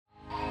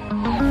Today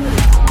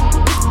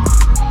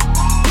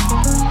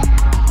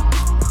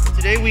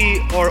we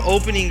are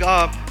opening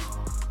up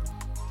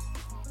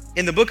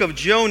in the book of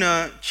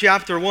Jonah,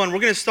 chapter 1. We're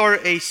going to start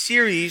a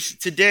series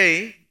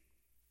today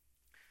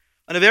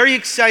on a very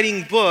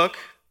exciting book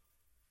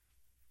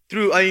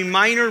through a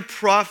minor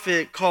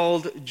prophet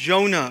called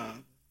Jonah.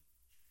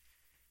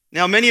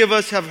 Now, many of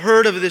us have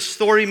heard of this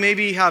story,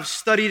 maybe have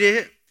studied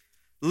it,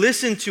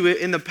 listened to it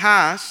in the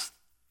past.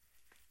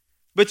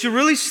 But to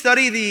really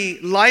study the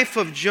life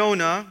of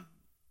Jonah,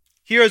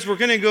 here as we're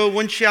going to go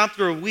one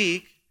chapter a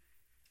week,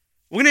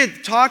 we're going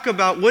to talk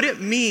about what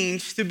it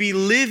means to be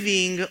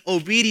living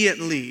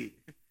obediently.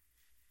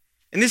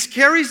 And this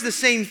carries the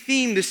same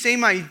theme, the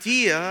same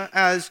idea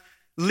as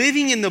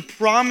living in the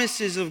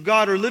promises of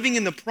God or living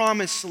in the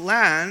promised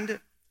land,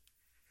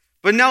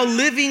 but now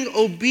living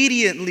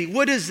obediently.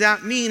 What does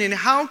that mean? And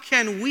how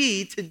can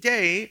we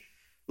today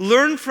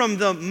learn from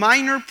the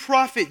minor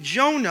prophet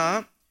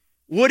Jonah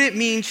what it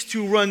means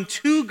to run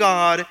to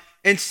God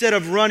instead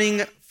of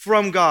running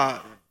from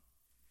God?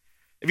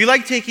 If you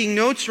like taking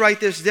notes, write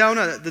this down.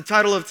 The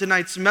title of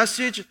tonight's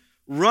message,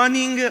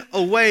 Running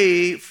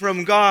Away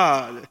from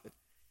God.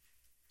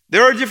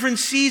 There are different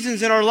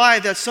seasons in our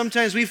life that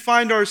sometimes we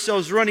find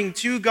ourselves running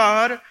to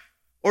God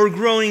or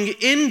growing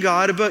in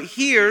God, but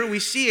here we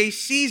see a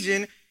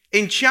season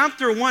in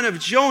chapter 1 of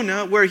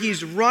Jonah where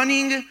he's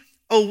running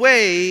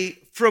away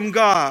from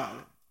God.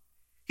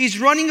 He's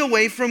running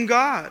away from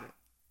God.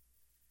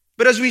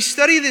 But as we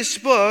study this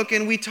book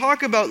and we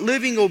talk about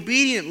living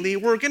obediently,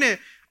 we're going to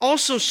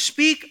also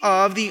speak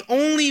of the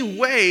only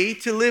way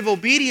to live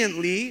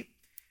obediently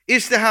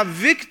is to have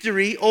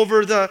victory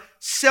over the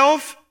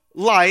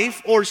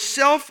self-life or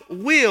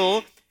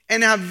self-will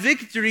and have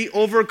victory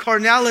over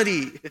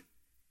carnality.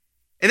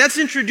 And that's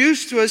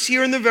introduced to us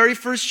here in the very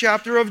first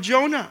chapter of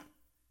Jonah.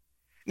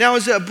 Now,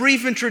 as a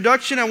brief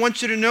introduction, I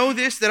want you to know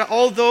this, that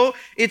although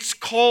it's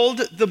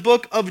called the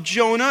book of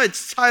Jonah,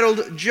 it's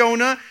titled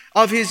Jonah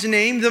of his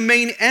name, the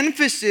main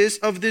emphasis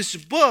of this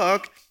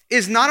book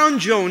is not on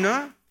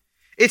Jonah.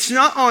 It's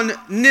not on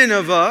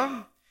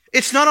Nineveh.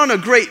 It's not on a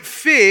great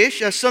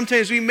fish, as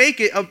sometimes we make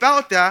it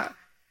about that.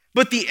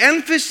 But the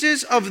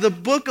emphasis of the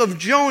book of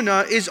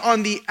Jonah is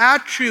on the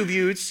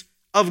attributes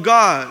of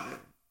God.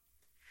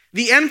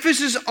 The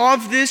emphasis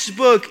of this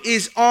book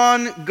is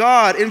on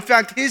God. In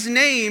fact, his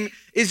name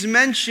is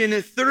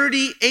mentioned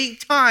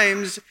 38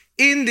 times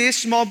in this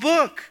small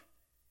book.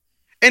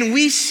 And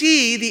we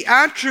see the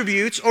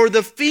attributes or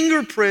the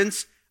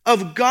fingerprints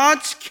of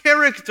God's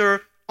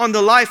character on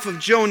the life of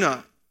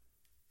Jonah.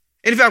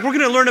 In fact, we're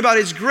going to learn about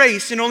his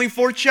grace in only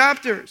 4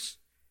 chapters.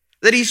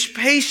 That he's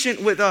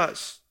patient with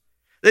us.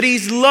 That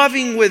he's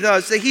loving with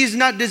us. That he's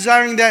not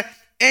desiring that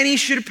any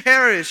should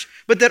perish,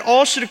 but that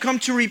all should come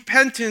to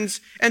repentance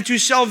and to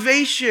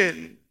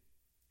salvation.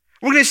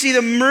 We're going to see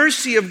the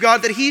mercy of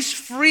God, that he's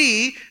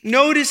free,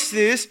 notice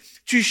this,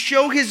 to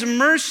show his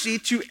mercy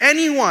to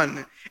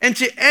anyone and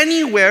to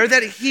anywhere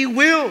that he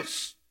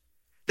wills.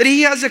 That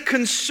he has a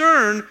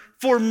concern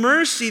for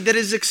mercy that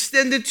is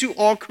extended to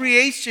all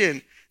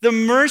creation. The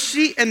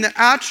mercy and the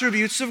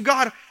attributes of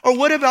God. Or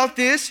what about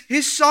this?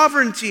 His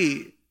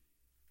sovereignty.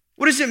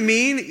 What does it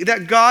mean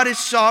that God is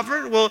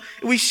sovereign? Well,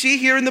 we see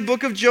here in the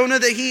book of Jonah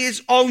that he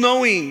is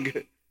all-knowing.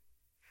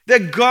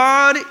 That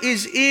God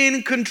is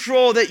in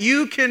control, that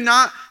you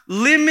cannot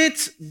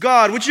limit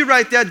God. Would you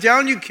write that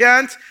down? You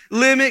can't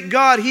limit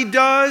God. He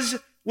does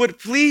what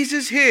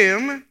pleases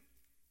him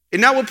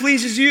and not what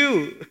pleases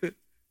you.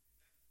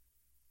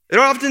 There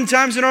are often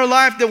times in our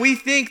life that we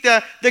think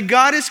that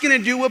God is going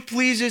to do what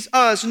pleases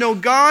us. No,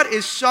 God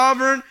is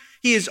sovereign.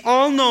 He is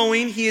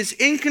all-knowing. He is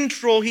in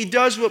control. He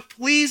does what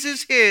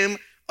pleases him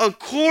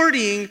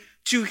according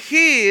to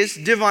his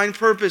divine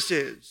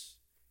purposes,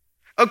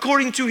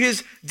 according to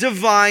his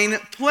divine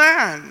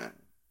plan.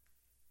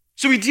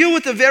 So we deal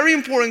with a very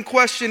important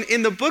question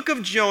in the book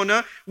of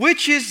Jonah,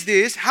 which is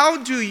this: how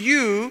do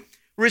you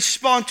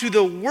respond to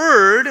the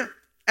word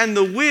and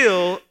the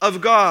will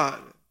of God?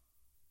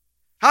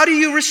 How do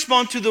you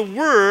respond to the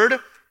word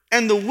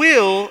and the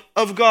will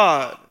of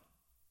God?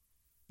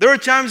 There are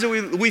times that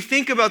we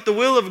think about the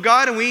will of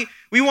God and we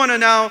want to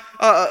now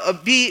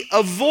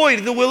avoid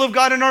the will of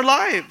God in our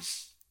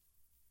lives.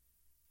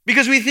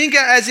 Because we think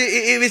as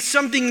if it's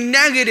something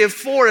negative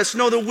for us.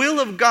 No, the will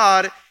of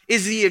God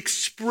is the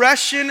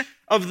expression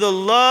of the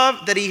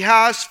love that he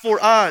has for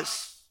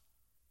us.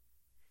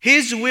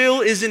 His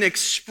will is an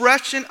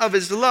expression of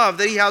his love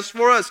that he has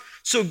for us.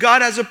 So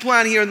God has a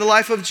plan here in the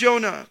life of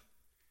Jonah.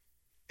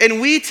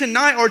 And we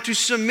tonight are to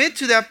submit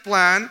to that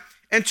plan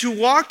and to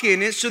walk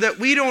in it so that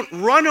we don't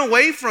run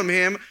away from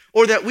him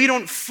or that we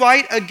don't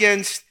fight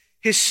against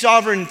his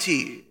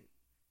sovereignty.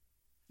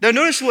 Now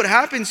notice what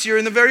happens here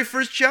in the very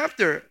first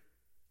chapter.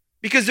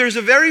 Because there's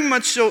a very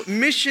much so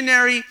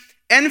missionary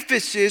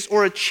emphasis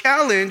or a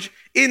challenge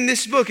in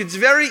this book. It's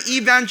very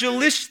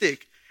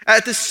evangelistic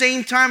at the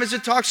same time as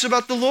it talks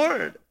about the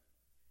Lord.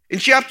 In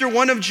chapter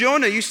 1 of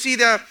Jonah, you see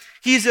that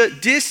he's a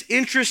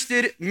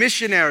disinterested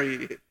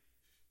missionary.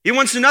 He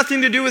wants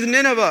nothing to do with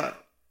Nineveh.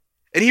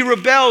 and he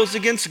rebels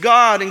against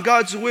God and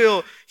God's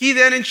will. He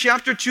then in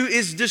chapter 2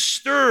 is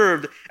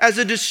disturbed as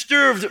a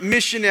disturbed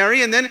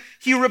missionary, and then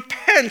he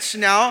repents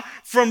now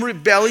from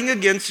rebelling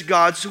against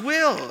God's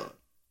will.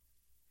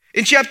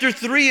 In chapter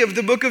 3 of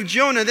the book of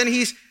Jonah, then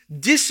he's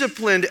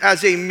disciplined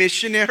as a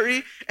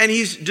missionary, and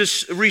he's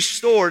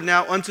restored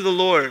now unto the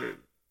Lord.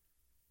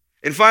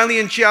 And finally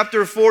in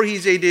chapter 4,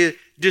 he's a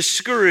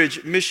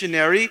discouraged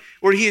missionary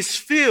where he is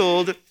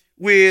filled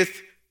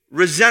with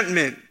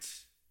resentment.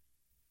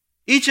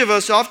 Each of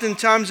us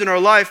oftentimes in our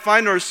life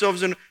find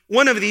ourselves in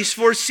one of these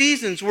 4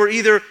 seasons. We're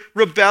either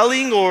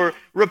rebelling or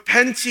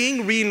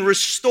repenting, being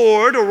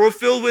restored, or we're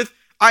filled with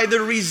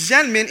either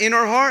resentment in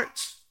our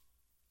hearts.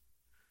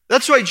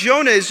 That's why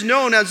Jonah is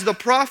known as the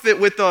prophet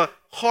with the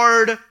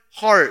hard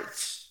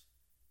heart.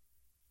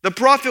 The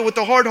prophet with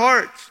the hard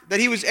heart, that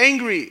he was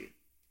angry.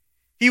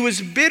 He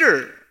was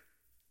bitter.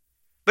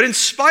 But in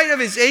spite of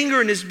his anger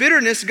and his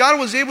bitterness, God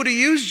was able to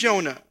use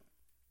Jonah.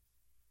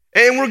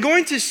 And we're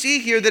going to see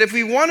here that if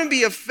we want to be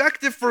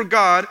effective for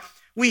God,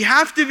 we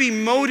have to be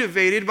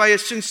motivated by a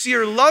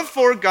sincere love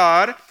for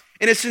God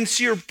and a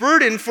sincere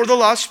burden for the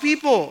lost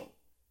people.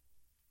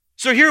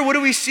 So here, what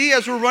do we see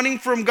as we're running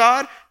from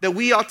God? That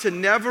we ought to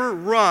never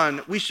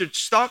run. We should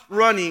stop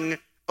running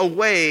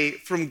away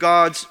from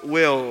God's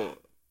will.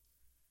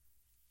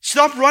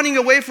 Stop running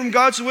away from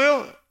God's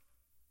will.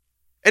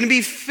 And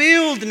be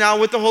filled now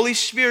with the Holy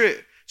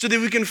Spirit so that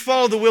we can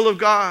follow the will of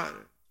God.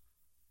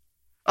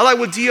 I like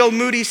what D.L.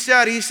 Moody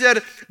said. He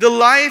said, the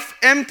life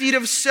emptied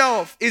of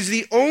self is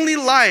the only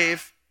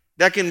life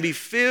that can be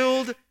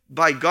filled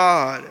by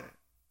God.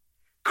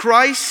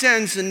 Christ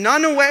sends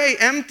none away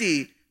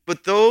empty,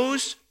 but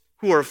those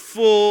who are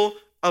full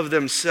of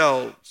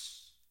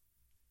themselves.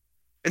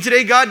 And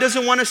today, God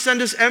doesn't want to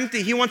send us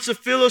empty. He wants to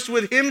fill us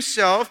with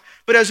himself.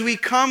 But as we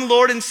come,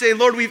 Lord, and say,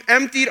 Lord, we've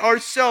emptied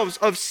ourselves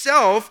of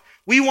self,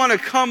 we want to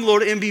come,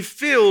 Lord, and be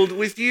filled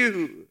with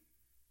you.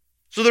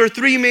 So there are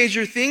 3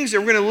 major things that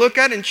we're going to look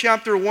at in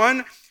chapter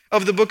 1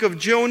 of the book of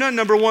Jonah.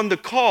 Number 1, the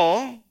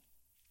call.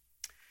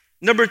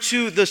 Number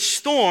 2, the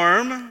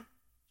storm.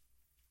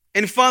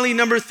 And finally,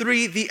 number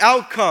 3, the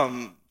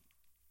outcome.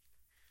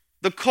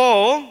 The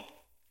call,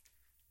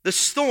 the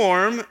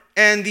storm,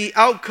 and the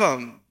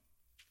outcome.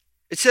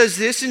 It says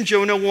this in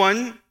Jonah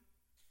 1,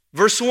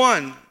 verse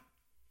 1.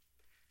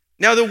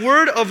 Now the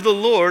word of the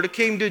Lord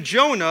came to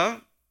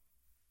Jonah,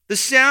 the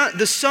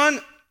son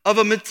of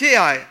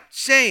Amittai,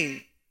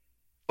 saying,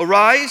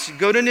 arise,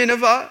 go to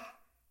Nineveh,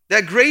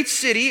 that great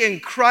city,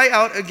 and cry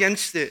out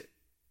against it,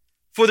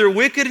 for their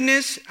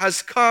wickedness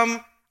has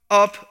come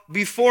up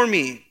before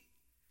me.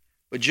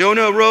 But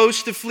Jonah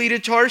arose to flee to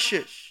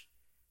Tarshish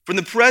from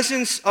the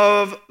presence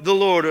of the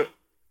Lord.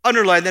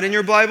 Underline that in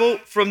your Bible,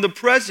 from the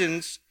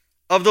presence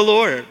of the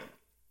Lord.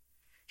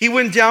 He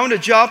went down to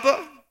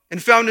Joppa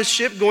and found a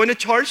ship going to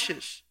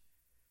Tarshish.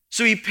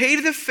 So he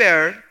paid the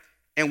fare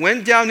and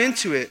went down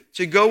into it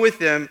to go with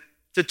them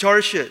to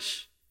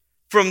Tarshish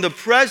from the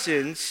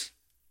presence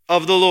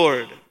of the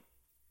Lord.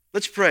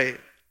 Let's pray.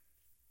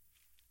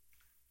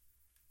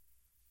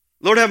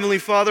 Lord Heavenly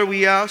Father,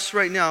 we ask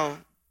right now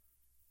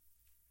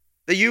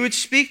that you would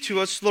speak to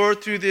us,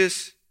 Lord, through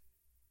this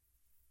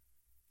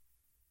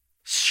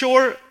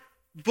short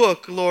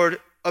book, Lord,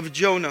 of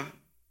Jonah.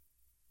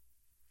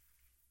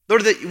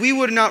 Lord, that we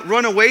would not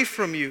run away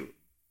from you,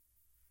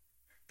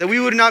 that we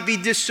would not be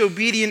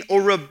disobedient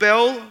or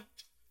rebel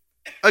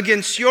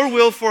against your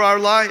will for our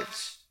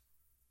lives.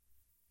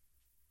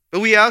 But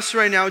we ask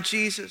right now,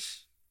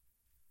 Jesus,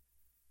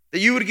 that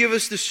you would give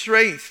us the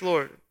strength,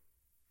 Lord,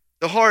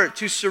 the heart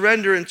to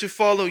surrender and to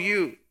follow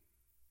you,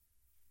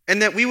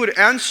 and that we would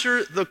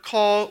answer the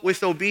call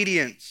with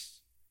obedience.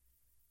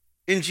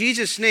 In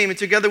Jesus' name, and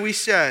together we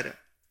said,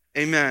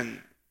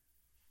 amen.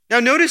 Now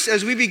notice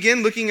as we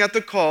begin looking at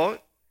the call,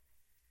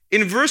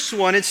 in verse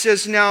 1 it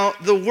says, now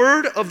the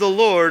word of the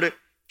Lord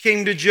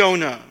came to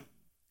Jonah.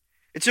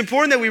 It's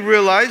important that we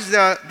realize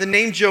that the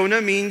name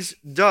Jonah means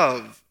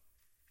dove.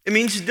 It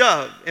means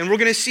dove, and we're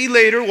going to see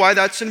later why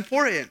that's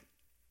important.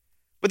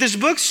 But this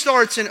book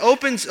starts and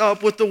opens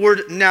up with the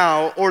word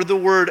now or the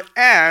word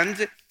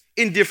and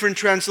in different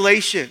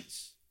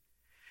translations.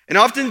 And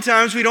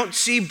oftentimes we don't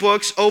see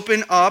books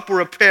open up or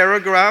a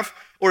paragraph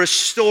or a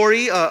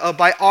story, a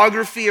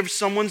biography of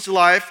someone's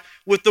life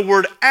with the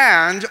word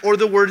and or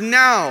the word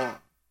now.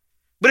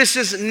 But it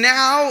says,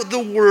 now the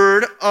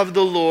word of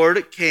the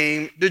Lord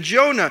came to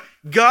Jonah.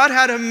 God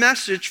had a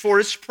message for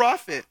his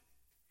prophet.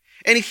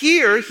 And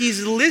here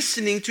he's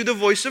listening to the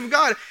voice of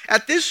God.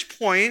 At this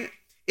point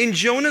in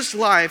Jonah's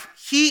life,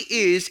 he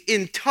is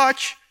in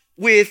touch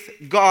with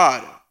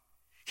God.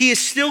 He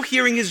is still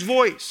hearing his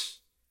voice.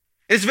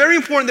 And it's very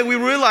important that we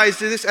realize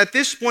this at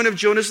this point of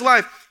Jonah's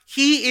life.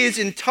 He is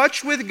in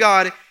touch with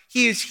God.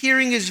 He is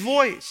hearing his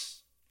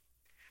voice.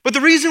 But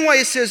the reason why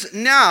it says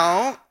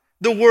now,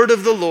 the word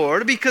of the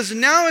Lord, because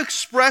now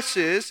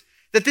expresses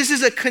that this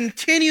is a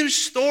continued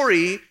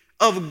story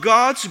of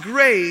God's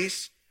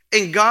grace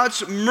and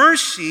God's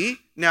mercy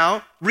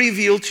now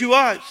revealed to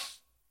us.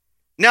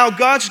 Now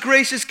God's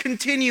grace is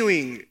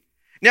continuing.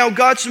 Now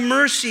God's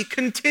mercy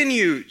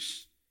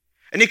continues.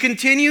 And it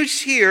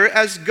continues here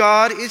as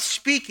God is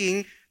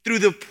speaking through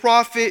the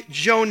prophet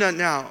Jonah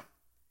now.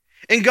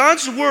 And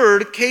God's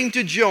word came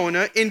to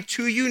Jonah in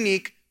two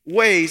unique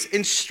ways,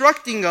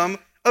 instructing him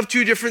of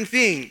two different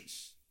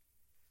things.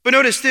 But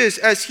notice this,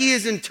 as he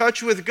is in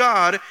touch with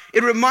God,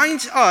 it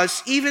reminds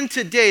us even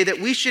today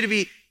that we should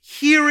be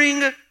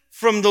hearing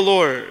from the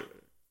Lord.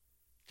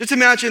 Just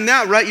imagine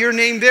that, right? Your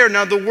name there.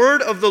 Now the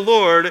word of the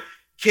Lord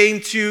came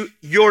to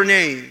your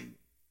name.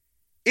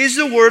 Is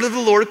the word of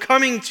the Lord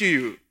coming to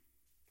you?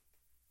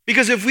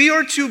 Because if we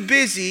are too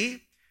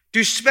busy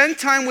to spend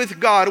time with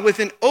God with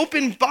an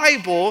open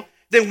Bible,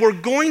 then we're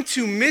going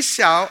to miss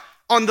out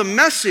on the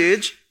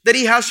message that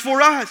he has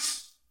for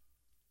us.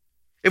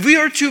 If we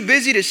are too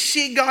busy to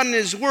seek God in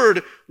his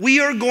word, we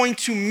are going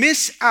to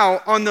miss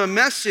out on the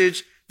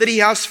message that he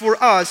has for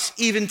us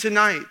even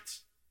tonight.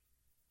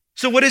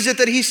 So what is it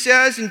that he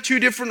says in two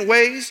different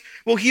ways?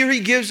 Well, here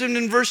he gives them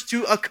in verse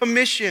 2 a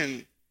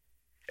commission.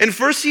 And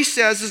first he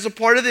says, as a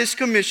part of this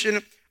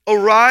commission,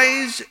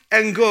 arise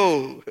and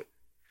go.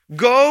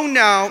 Go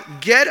now,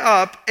 get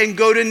up and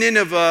go to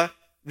Nineveh,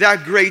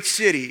 that great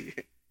city.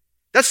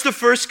 That's the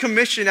first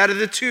commission out of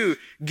the two.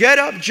 Get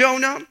up,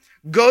 Jonah,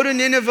 go to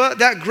Nineveh,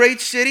 that great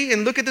city,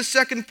 and look at the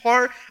second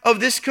part of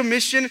this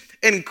commission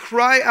and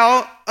cry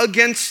out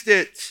against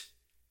it.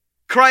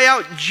 Cry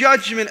out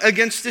judgment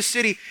against the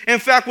city. In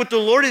fact, what the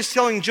Lord is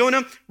telling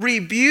Jonah,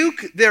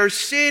 rebuke their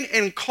sin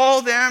and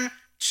call them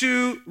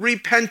to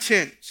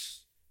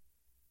repentance.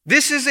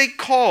 This is a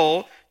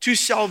call to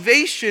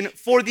salvation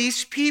for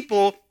these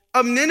people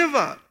of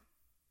Nineveh.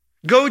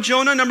 Go,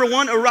 Jonah, number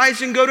 1,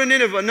 arise and go to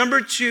Nineveh.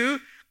 Number 2,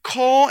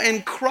 call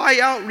and cry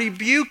out,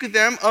 rebuke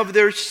them of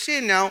their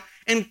sin now,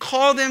 and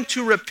call them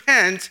to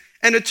repent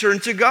and to turn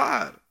to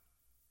God.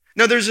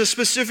 Now, there's a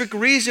specific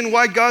reason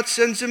why God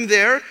sends him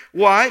there.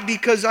 Why?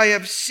 Because I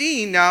have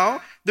seen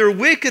now their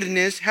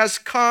wickedness has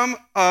come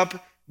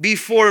up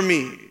before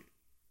me.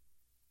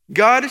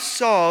 God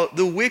saw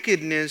the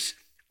wickedness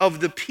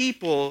of the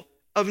people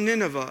of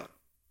Nineveh.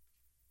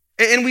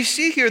 And we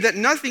see here that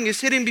nothing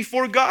is hidden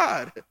before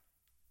God.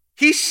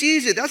 He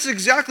sees it. That's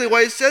exactly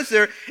why it says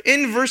there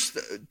in verse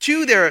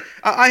 2 there,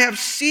 I have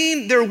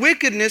seen their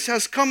wickedness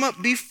has come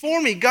up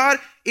before me. God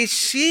is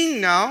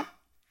seeing now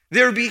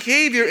their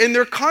behavior and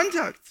their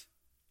conduct.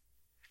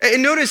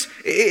 And notice,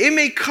 it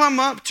may come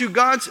up to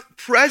God's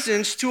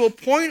presence to a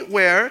point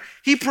where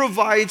he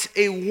provides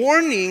a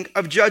warning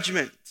of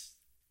judgment.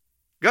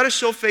 God is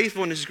so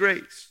faithful in his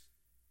grace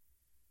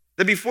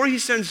that before he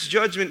sends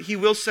judgment, he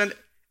will send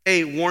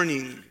a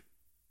warning.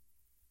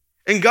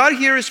 And God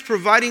here is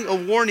providing a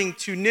warning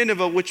to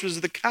Nineveh, which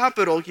was the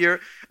capital here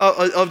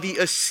of the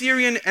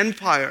Assyrian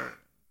Empire.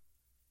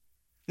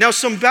 Now,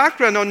 some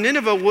background on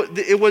Nineveh,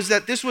 it was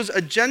that this was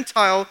a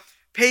Gentile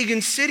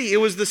pagan city. It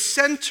was the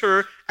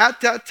center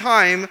at that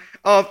time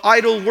of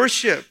idol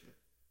worship.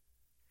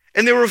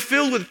 And they were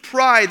filled with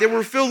pride. They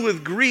were filled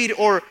with greed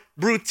or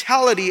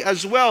brutality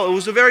as well. It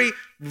was a very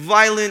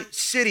violent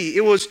city.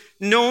 It was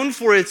known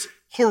for its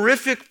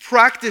horrific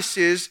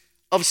practices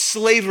of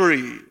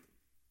slavery.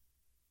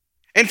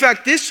 In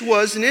fact, this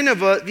was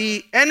Nineveh,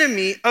 the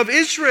enemy of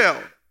Israel.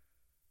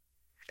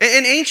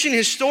 And ancient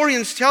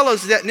historians tell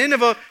us that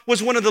Nineveh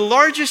was one of the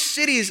largest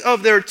cities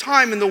of their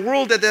time in the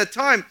world at that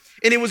time.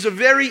 And it was a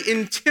very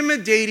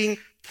intimidating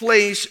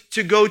place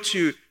to go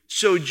to.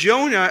 So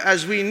Jonah,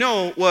 as we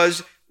know,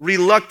 was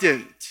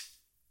reluctant.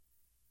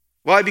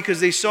 Why?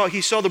 Because he saw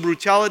the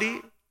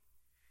brutality.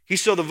 He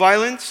saw the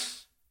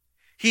violence.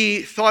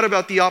 He thought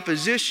about the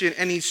opposition.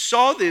 And he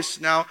saw this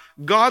now,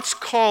 God's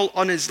call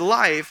on his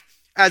life,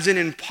 as an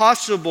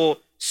impossible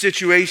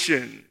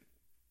situation.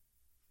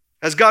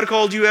 Has God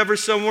called you ever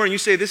somewhere and you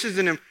say, this is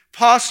an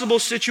impossible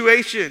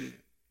situation?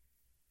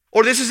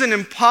 Or this is an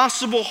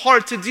impossible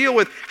heart to deal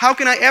with. How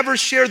can I ever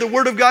share the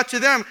word of God to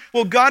them?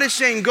 Well, God is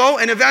saying, go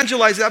and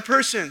evangelize that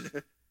person.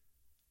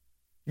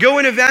 Go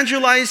and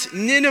evangelize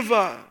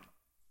Nineveh.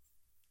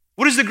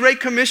 What is the great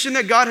commission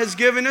that God has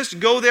given us?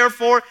 Go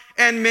therefore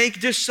and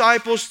make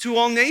disciples to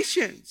all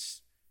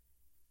nations.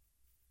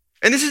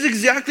 And this is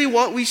exactly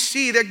what we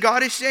see that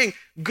God is saying.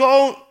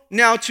 Go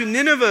now to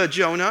Nineveh,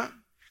 Jonah.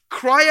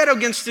 Cry out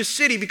against the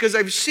city because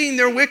I've seen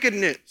their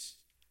wickedness.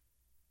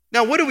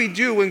 Now, what do we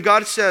do when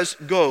God says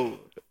go?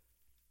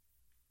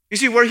 You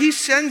see, where he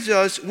sends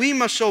us, we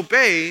must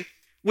obey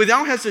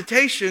without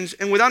hesitations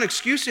and without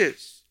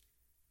excuses.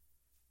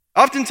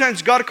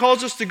 Oftentimes, God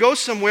calls us to go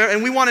somewhere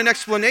and we want an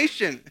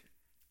explanation.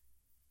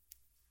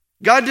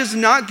 God does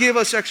not give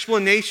us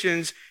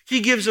explanations. He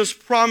gives us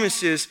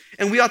promises,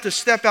 and we ought to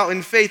step out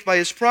in faith by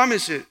his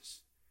promises.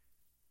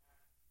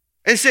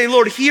 And say,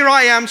 Lord, here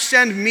I am,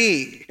 send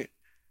me.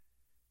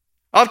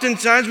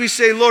 Oftentimes we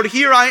say, Lord,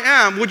 here I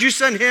am, would you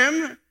send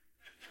him?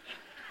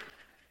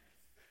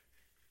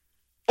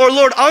 Or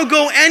Lord, I'll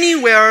go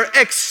anywhere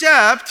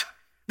except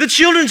the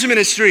children's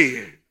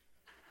ministry.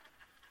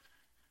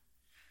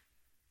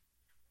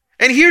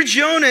 And here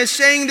Jonah is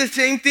saying the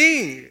same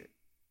thing.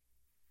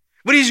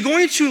 But he's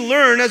going to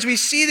learn, as we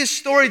see this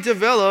story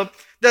develop,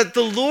 that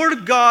the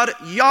Lord God,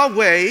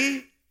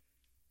 Yahweh,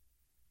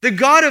 The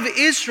God of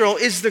Israel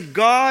is the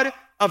God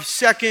of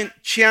second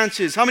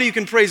chances. How many of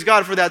you can praise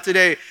God for that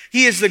today?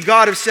 He is the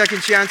God of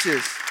second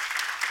chances.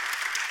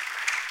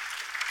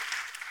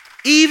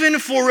 Even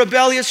for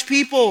rebellious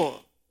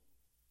people.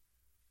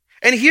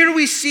 And here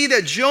we see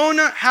that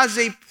Jonah has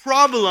a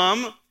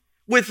problem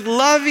with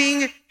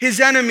loving his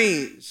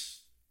enemies.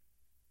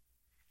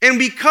 And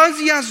because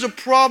he has a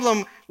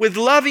problem with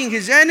loving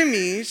his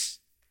enemies,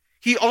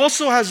 he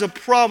also has a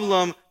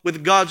problem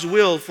with God's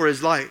will for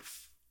his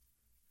life.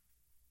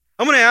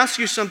 I'm going to ask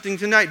you something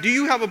tonight. Do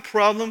you have a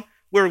problem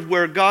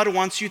where God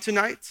wants you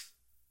tonight?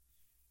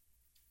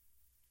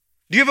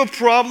 Do you have a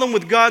problem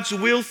with God's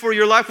will for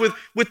your life,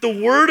 with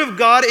the word of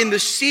God in the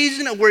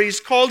season where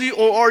he's called you,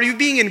 or are you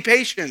being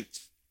impatient?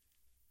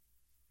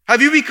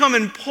 Have you become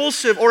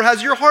impulsive, or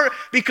has your heart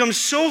become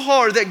so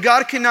hard that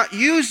God cannot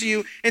use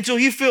you until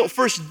he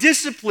first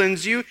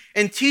disciplines you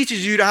and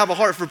teaches you to have a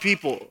heart for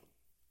people?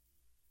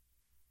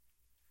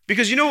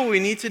 Because you know what we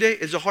need today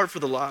is a heart for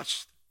the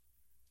lost.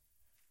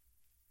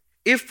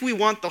 If we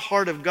want the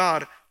heart of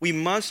God, we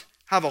must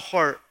have a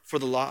heart for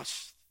the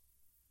lost.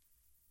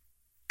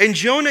 And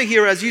Jonah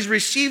here, as he's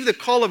received the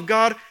call of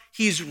God,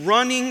 he's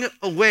running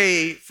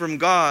away from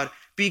God.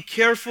 Be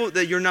careful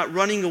that you're not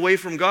running away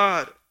from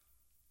God.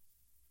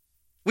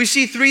 We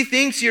see three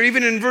things here,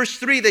 even in verse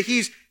 3, that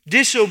he's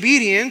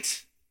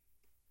disobedient.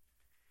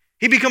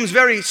 He becomes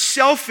very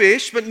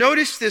selfish, but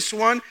notice this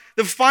one,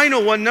 the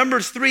final one, number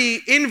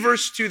 3, in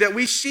verse 2 that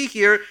we see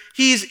here,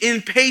 he's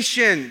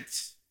impatient.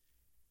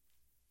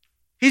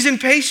 He's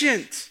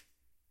impatient.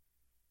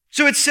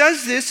 So it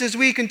says this as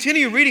we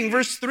continue reading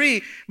verse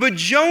 3, but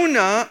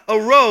Jonah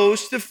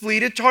arose to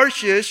flee to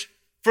Tarshish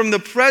from the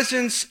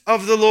presence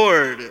of the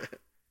Lord.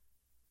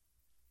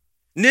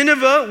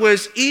 Nineveh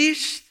was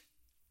east,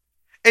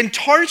 and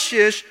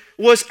Tarshish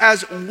was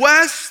as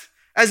west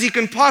as he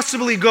can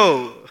possibly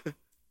go.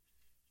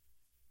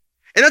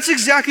 And that's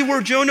exactly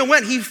where Jonah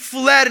went. He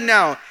fled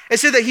now. It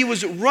said that he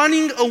was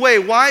running away.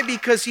 Why?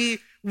 Because he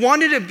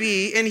wanted to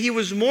be, and he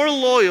was more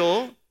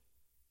loyal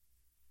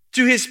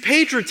to his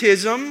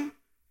patriotism,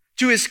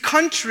 to his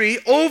country,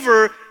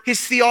 over his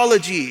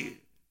theology.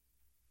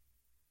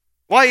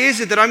 Why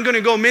is it that I'm going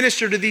to go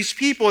minister to these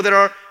people that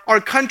are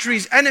our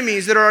country's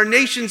enemies, that are our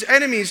nation's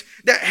enemies,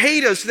 that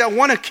hate us, that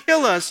want to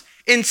kill us,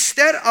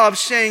 instead of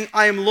saying,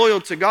 I am loyal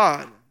to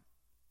God?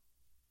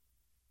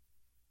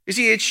 You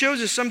see, it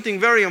shows us something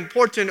very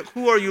important.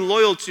 Who are you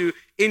loyal to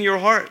in your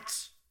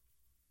hearts?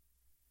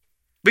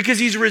 Because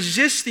he's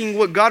resisting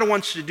what God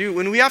wants to do.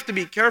 And we have to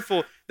be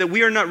careful that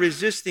we are not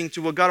resisting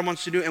to what God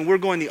wants to do and we're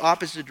going the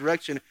opposite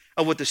direction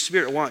of what the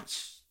Spirit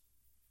wants.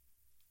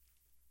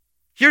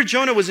 Here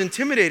Jonah was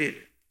intimidated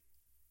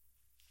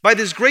by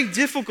this great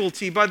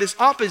difficulty, by this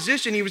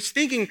opposition. He was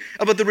thinking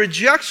about the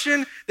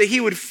rejection that he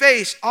would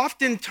face.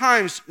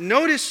 Oftentimes,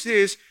 notice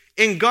this,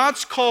 in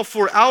God's call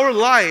for our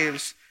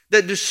lives,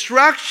 that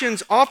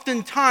distractions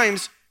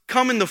oftentimes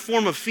come in the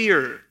form of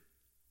fear.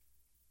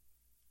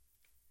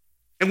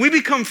 And we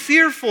become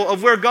fearful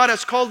of where God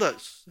has called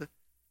us.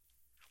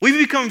 We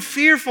become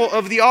fearful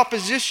of the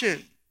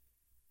opposition.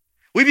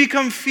 We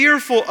become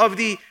fearful of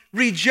the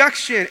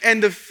rejection,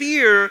 and the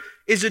fear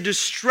is a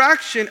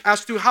distraction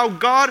as to how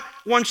God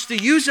wants to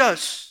use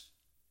us.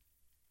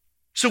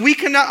 So we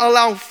cannot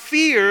allow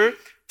fear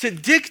to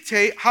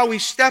dictate how we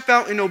step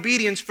out in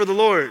obedience for the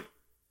Lord.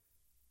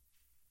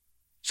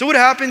 So what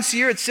happens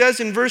here? It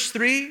says in verse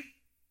 3,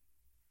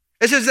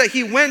 it says that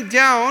he went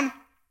down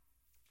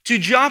to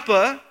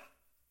Joppa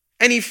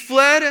and he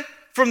fled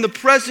from the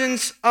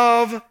presence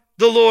of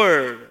the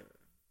Lord.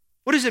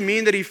 What does it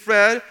mean that he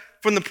fled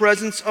from the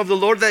presence of the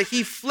Lord? That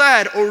he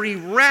fled or he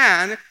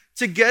ran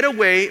to get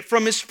away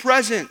from his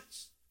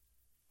presence,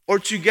 or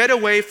to get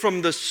away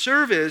from the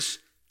service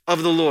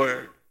of the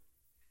Lord.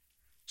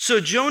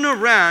 So Jonah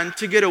ran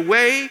to get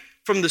away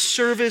from the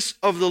service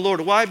of the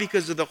Lord. Why?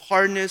 Because of the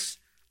hardness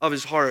of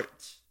his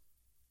heart.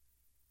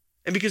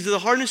 And because of the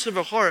hardness of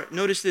his heart,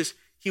 notice this,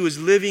 he was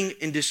living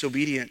in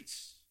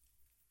disobedience.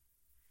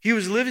 He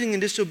was living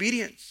in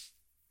disobedience.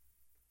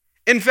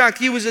 In fact,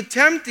 he was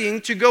attempting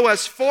to go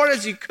as far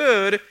as he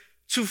could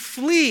to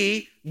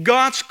flee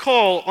God's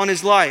call on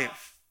his life.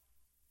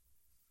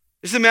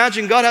 Just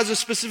imagine God has a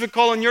specific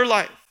call on your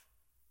life.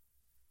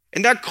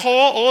 And that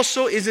call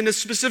also is in a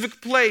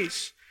specific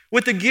place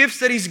with the gifts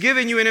that he's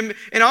given you.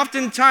 And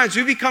oftentimes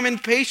we become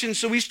impatient,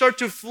 so we start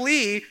to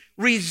flee,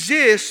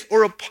 resist,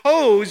 or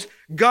oppose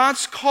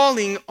God's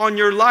calling on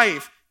your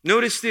life.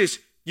 Notice this,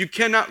 you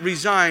cannot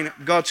resign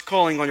God's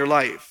calling on your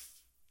life.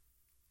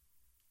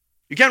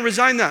 You can't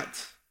resign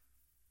that.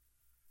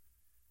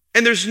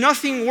 And there's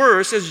nothing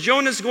worse, as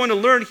Jonah's going to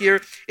learn here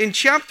in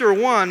chapter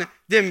 1,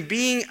 than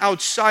being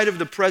outside of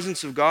the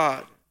presence of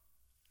God.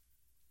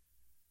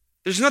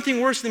 There's nothing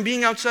worse than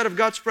being outside of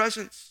God's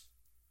presence.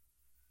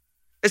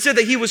 It said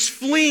that he was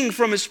fleeing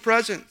from his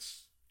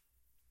presence.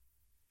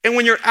 And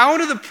when you're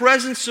out of the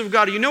presence of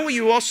God, you know what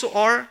you also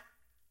are?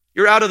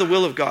 You're out of the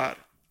will of God.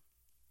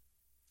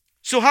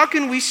 So how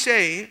can we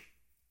say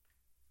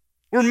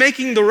we're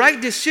making the right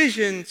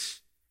decisions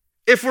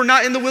if we're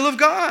not in the will of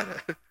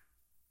God?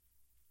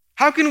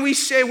 How can we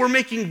say we're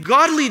making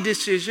godly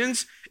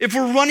decisions if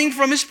we're running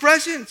from his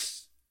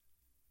presence?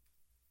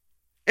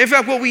 In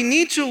fact, what we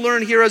need to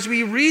learn here as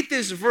we read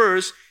this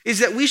verse is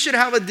that we should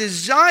have a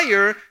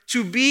desire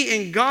to be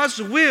in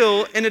God's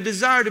will and a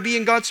desire to be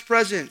in God's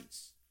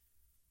presence.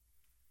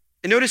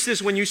 And notice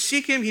this, when you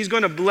seek him, he's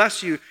going to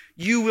bless you.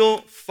 You will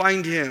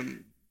find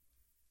him.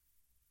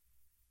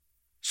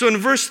 So in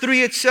verse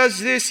 3, it says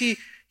this,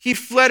 he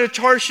fled to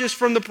Tarshish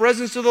from the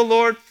presence of the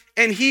Lord,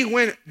 and he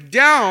went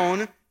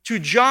down to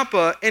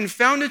Joppa and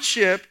found a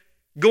ship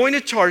going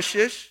to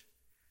Tarshish.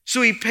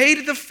 So he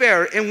paid the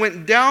fare and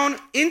went down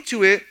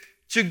into it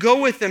to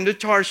go with them to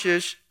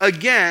Tarshish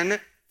again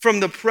from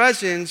the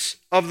presence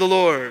of the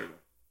Lord.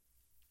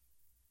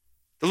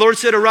 The Lord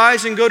said,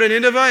 arise and go to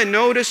Nineveh. And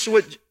notice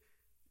what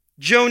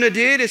Jonah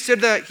did. It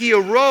said that he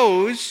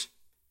arose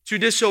to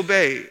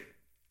disobey.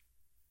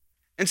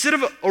 Instead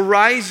of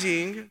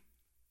arising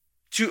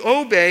to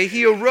obey,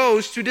 he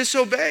arose to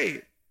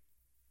disobey.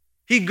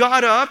 He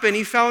got up and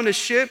he found a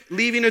ship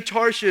leaving to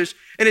Tarshish,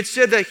 and it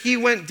said that he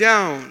went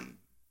down.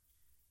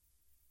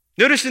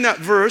 Notice in that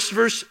verse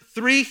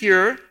 3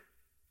 here,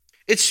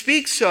 it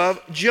speaks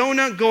of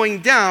Jonah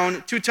going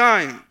down 2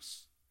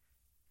 times.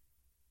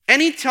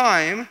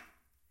 Anytime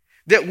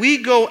that we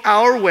go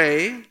our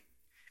way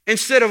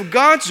instead of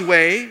God's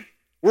way,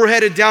 we're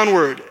headed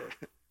downward.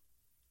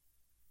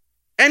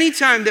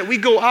 Anytime that we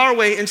go our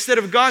way instead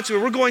of God's way,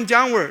 we're going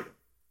downward.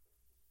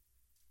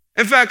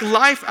 In fact,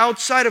 life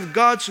outside of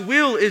God's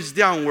will is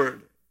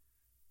downward.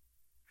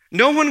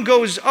 No one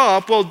goes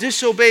up while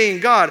disobeying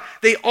God.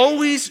 They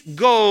always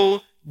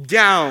go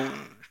down.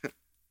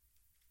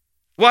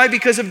 Why?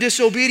 Because of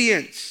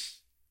disobedience.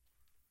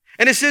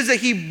 And it says that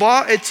he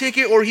bought a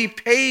ticket or he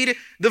paid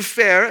the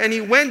fare and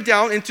he went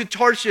down into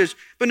Tarshish.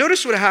 But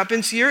notice what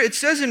happens here. It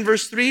says in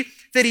verse 3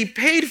 that he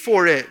paid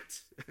for it.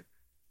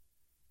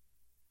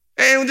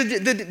 And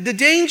the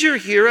danger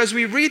here as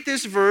we read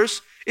this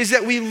verse is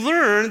that we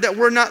learn that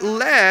we're not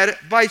led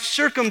by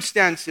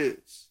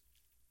circumstances.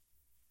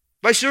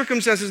 By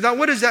circumstances. Now,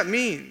 what does that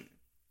mean?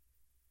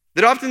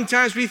 That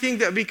oftentimes we think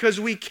that because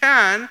we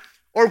can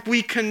or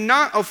we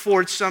cannot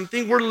afford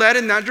something, we're led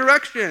in that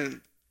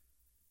direction.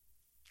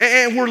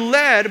 And we're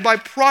led by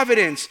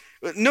providence.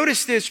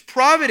 Notice this,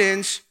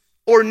 providence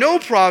or no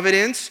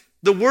providence,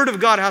 the Word of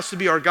God has to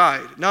be our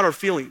guide, not our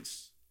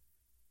feelings.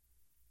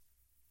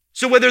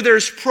 So whether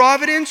there's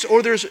providence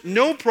or there's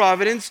no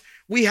providence,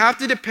 we have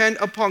to depend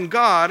upon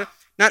God,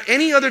 not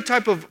any other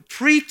type of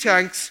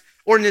pretext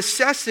or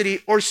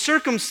necessity or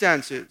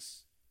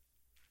circumstances.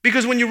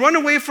 Because when you run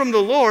away from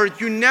the Lord,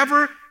 you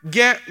never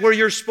get where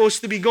you're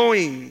supposed to be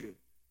going.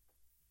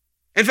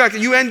 In fact,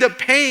 you end up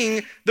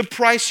paying the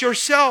price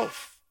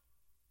yourself.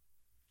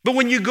 But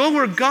when you go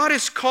where God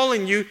is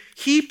calling you,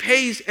 he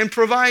pays and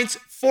provides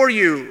for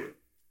you.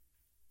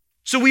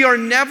 So we are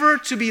never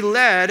to be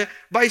led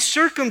by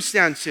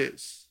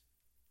circumstances.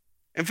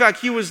 In fact,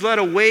 he was led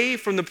away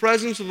from the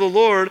presence of the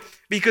Lord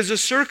because of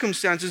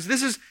circumstances.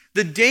 This is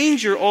the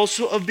danger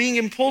also of being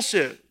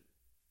impulsive.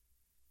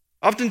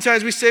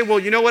 Oftentimes we say, well,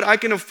 you know what? I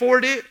can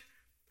afford it.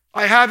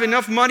 I have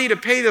enough money to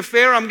pay the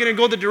fare. I'm going to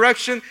go the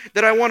direction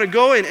that I want to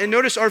go. And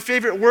notice our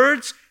favorite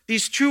words,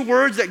 these 2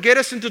 words that get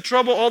us into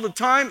trouble all the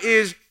time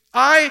is,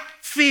 I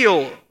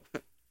feel.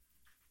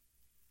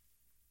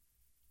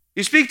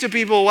 You speak to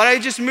people, why did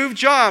I just move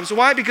jobs?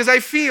 Why? Because I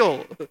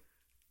feel.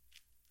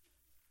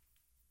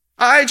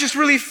 I just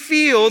really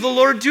feel the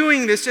Lord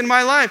doing this in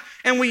my life.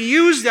 And we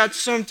use that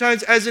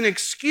sometimes as an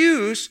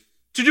excuse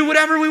to do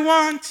whatever we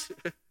want.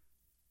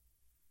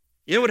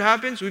 You know what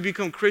happens? We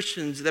become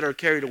Christians that are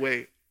carried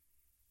away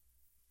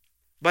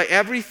by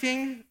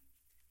everything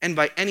and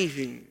by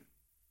anything.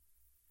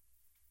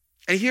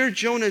 And here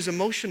Jonah is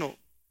emotional.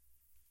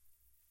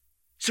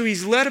 So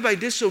he's led by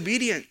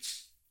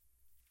disobedience.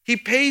 He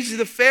pays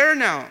the fare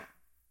now.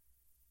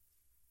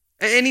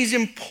 And he's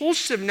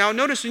impulsive now.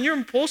 Notice when you're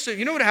impulsive,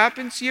 you know what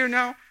happens here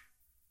now?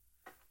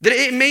 That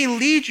it may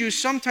lead you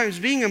sometimes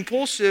being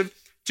impulsive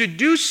to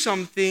do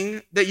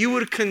something that you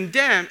would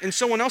condemn in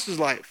someone else's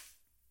life.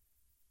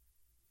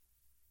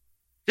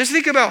 Just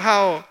think about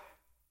how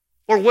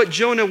or what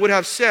Jonah would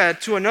have said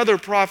to another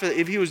prophet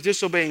if he was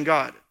disobeying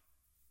God.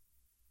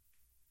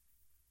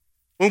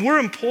 When we're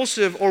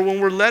impulsive or when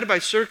we're led by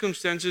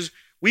circumstances,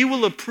 we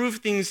will approve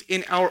things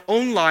in our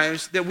own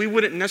lives that we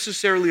wouldn't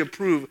necessarily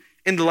approve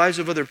in the lives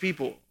of other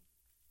people.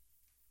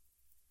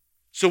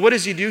 So what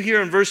does he do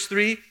here in verse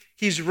 3?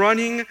 He's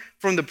running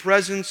from the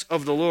presence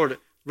of the Lord.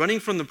 Running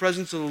from the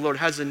presence of the Lord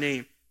has a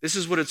name. This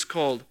is what it's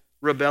called,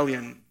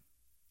 rebellion.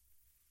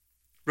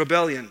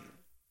 Rebellion.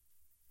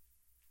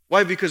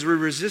 Why? Because we're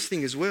resisting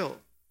his will.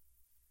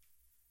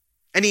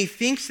 And he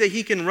thinks that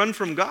he can run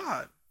from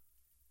God.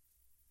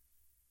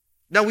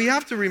 Now we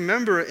have to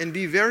remember and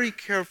be very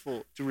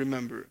careful to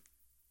remember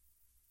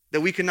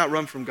that we cannot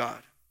run from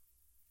God.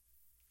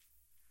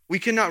 We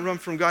cannot run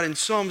from God. In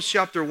Psalms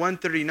chapter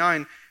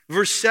 139,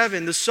 verse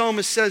 7, the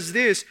psalmist says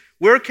this,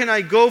 where can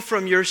I go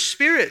from your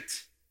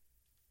spirit?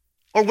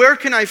 Or where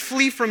can I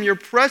flee from your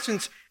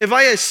presence? If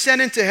I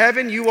ascend into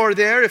heaven, you are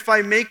there. If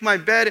I make my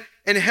bed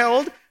in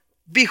hell,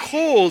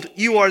 behold,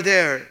 you are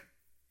there.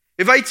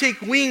 If I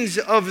take wings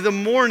of the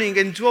morning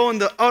and dwell in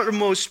the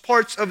uttermost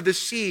parts of the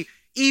sea,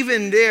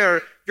 even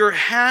there your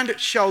hand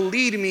shall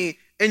lead me,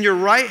 and your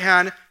right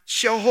hand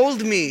shall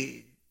hold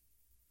me.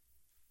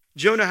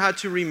 Jonah had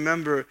to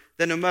remember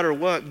that no matter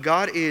what,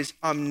 God is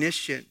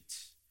omniscient.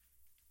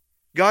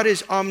 God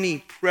is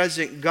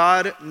omnipresent.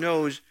 God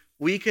knows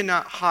we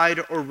cannot hide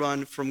or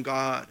run from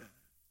God.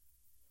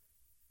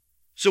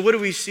 So what do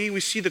we see? We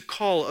see the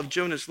call of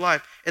Jonah's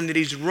life and that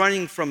he's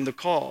running from the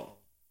call.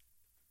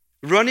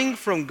 Running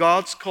from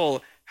God's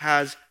call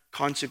has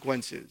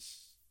consequences.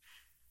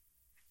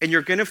 And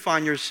you're going to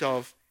find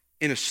yourself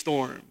in a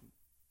storm.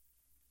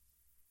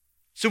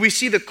 So we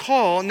see the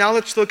call. Now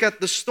let's look at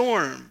the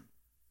storm.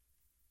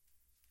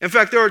 In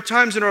fact, there are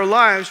times in our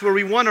lives where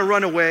we want to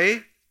run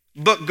away,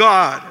 but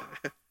God.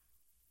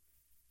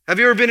 Have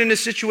you ever been in a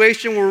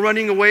situation where we're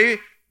running away,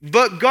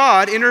 but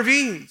God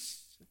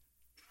intervenes?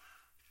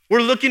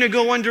 We're looking to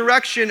go one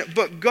direction,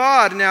 but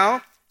God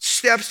now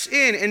steps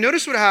in. And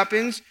notice what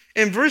happens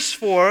in verse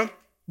 4,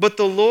 but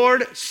the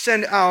Lord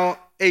sent out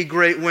a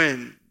great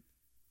wind.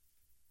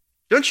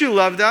 Don't you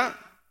love that?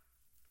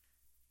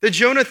 That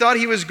Jonah thought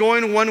he was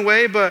going one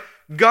way, but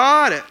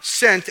God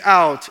sent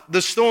out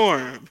the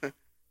storm.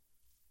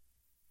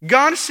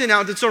 God sent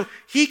out the storm.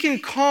 He can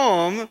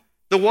calm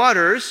the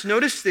waters.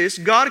 Notice this,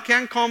 God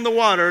can calm the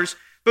waters,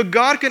 but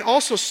God can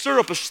also stir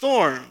up a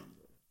storm.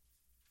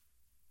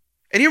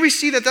 And here we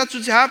see that that's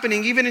what's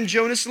happening even in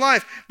Jonah's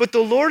life. But the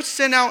Lord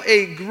sent out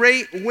a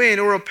great wind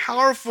or a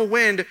powerful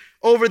wind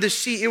over the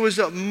sea. It was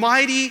a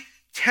mighty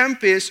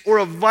tempest or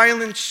a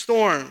violent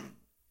storm.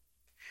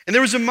 And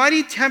there was a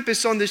mighty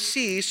tempest on the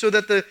sea so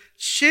that the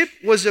ship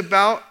was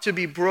about to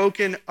be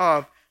broken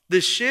up.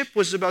 The ship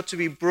was about to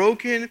be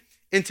broken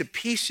into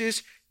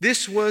pieces.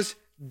 This was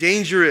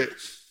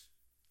dangerous.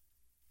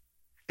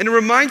 And it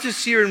reminds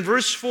us here in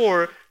verse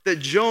 4 that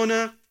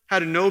Jonah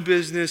had no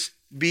business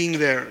being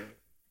there.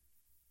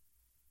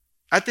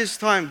 At this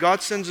time,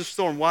 God sends a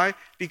storm. Why?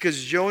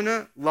 Because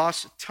Jonah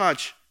lost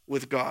touch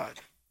with God.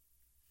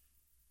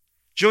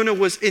 Jonah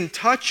was in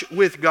touch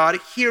with God,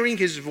 hearing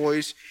his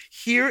voice.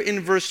 Here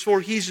in verse 4,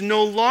 he's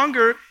no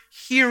longer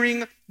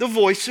hearing the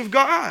voice of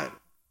God.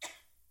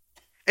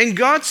 And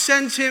God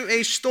sends him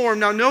a storm.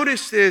 Now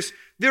notice this.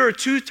 There are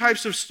two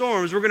types of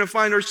storms we're going to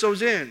find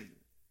ourselves in.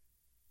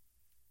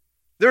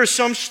 There are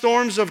some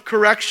storms of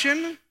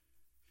correction.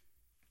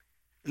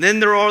 And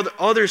then there are the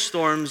other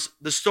storms,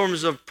 the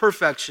storms of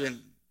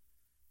perfection,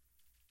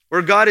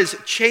 where God is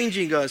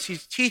changing us.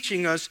 He's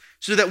teaching us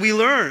so that we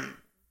learn.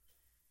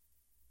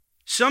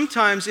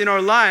 Sometimes in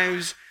our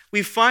lives,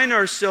 we find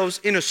ourselves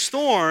in a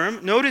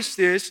storm, notice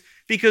this,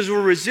 because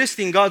we're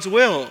resisting God's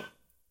will.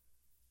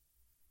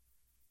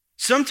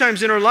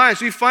 Sometimes in our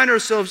lives, we find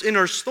ourselves in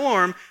our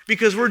storm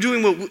because we're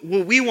doing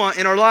what we want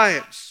in our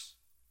lives.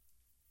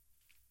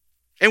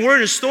 And we're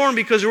in a storm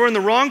because we're in the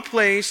wrong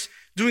place,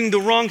 doing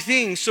the wrong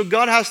thing, so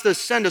God has to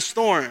send a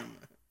storm.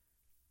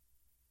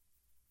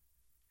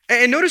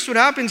 And notice what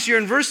happens here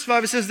in verse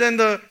 5. It says, then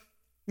the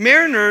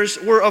mariners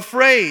were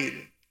afraid,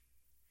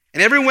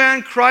 and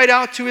everyone cried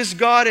out to his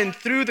God and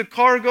threw the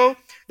cargo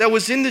that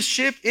was in the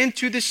ship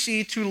into the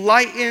sea to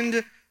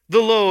lighten the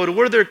load.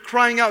 Where they're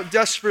crying out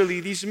desperately,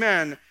 these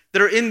men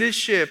that are in this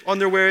ship on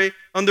their way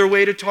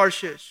to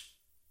Tarshish.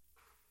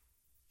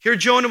 Here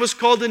Jonah was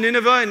called to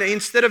Nineveh, and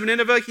instead of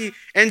Nineveh, he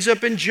ends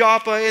up in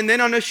Joppa, and then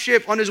on a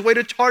ship on his way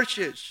to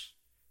Tarshish.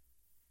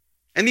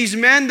 And these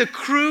men, the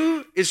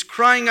crew is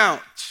crying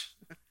out.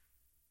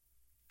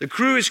 The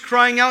crew is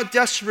crying out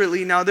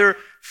desperately. Now they're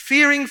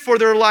fearing for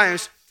their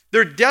lives.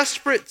 They're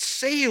desperate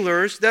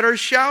sailors that are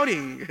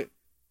shouting.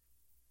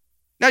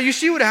 Now you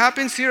see what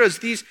happens here as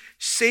these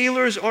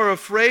sailors are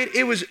afraid?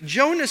 It was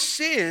Jonah's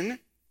sin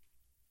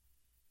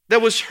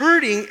that was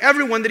hurting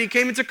everyone that he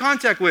came into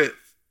contact with.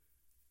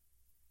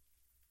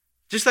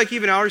 Just like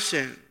even our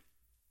sin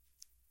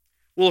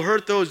will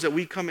hurt those that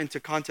we come into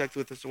contact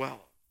with as well.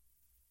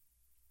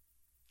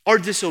 Our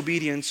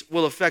disobedience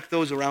will affect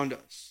those around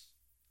us.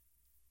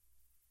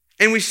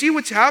 And we see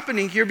what's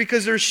happening here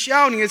because they're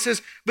shouting. It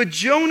says, but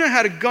Jonah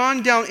had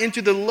gone down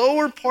into the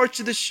lower parts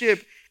of the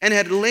ship and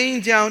had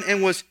lain down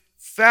and was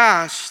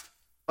fast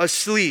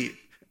asleep.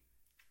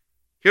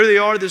 Here they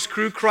are, this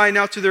crew crying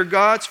out to their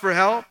gods for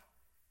help,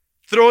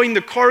 throwing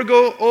the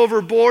cargo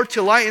overboard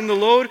to lighten the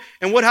load.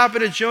 And what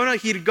happened to Jonah?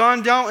 He'd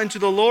gone down into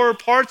the lower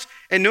parts,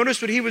 and notice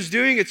what he was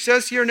doing. It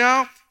says here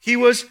now, he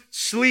was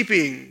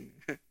sleeping.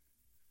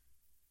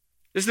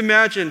 Just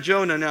imagine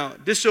Jonah now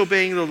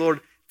disobeying the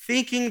Lord,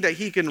 thinking that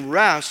he can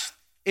rest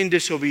in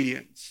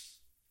disobedience.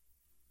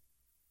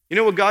 You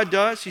know what God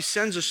does? He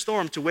sends a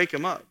storm to wake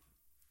him up.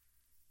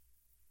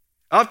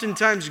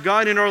 Oftentimes,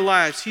 God in our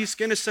lives, He's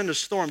going to send a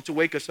storm to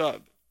wake us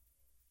up,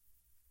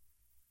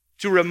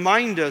 to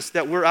remind us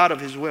that we're out of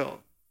His will.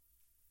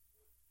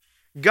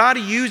 God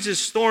uses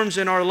storms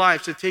in our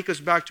lives to take us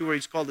back to where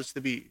He's called us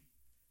to be.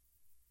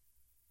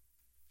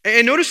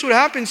 And notice what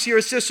happens here.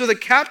 It says, so the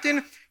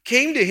captain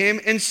came to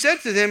him and said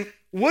to him,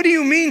 what do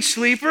you mean,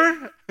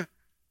 sleeper?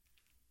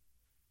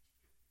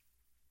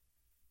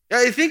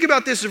 Think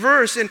about this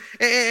verse,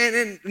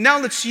 and now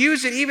let's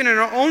use it even in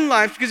our own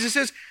life, because it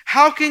says,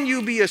 how can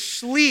you be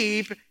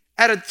asleep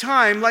at a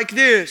time like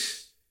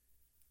this?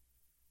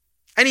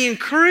 And he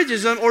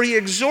encourages them, or he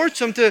exhorts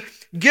them to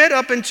get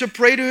up and to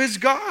pray to his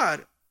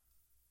God.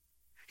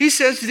 He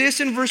says this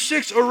in verse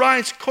 6,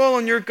 arise, call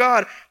on your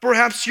God.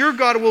 Perhaps your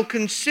God will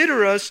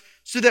consider us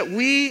so that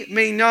we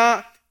may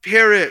not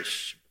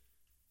perish.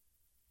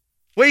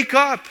 Wake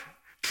up,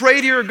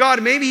 pray to your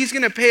God. Maybe he's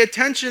going to pay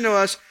attention to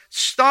us.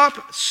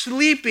 Stop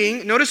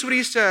sleeping, notice what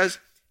he says,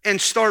 and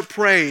start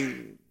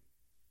praying.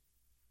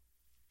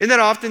 Isn't that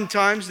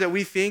oftentimes that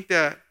we think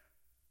that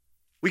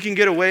we can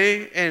get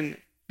away and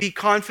be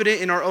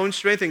confident in our own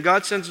strength, and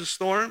God sends a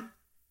storm?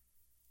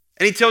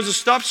 And he tells us,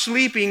 stop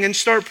sleeping and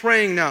start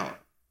praying now.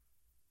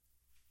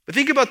 But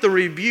think about the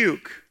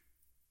rebuke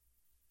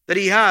that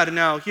he had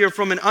now here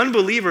from an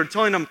unbeliever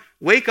telling him,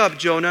 wake up,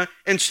 Jonah,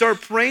 and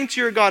start praying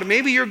to your God.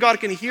 Maybe your God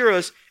can hear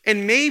us,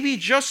 and maybe,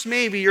 just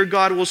maybe, your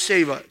God will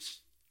save us.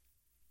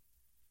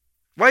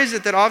 Why is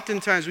it that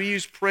oftentimes we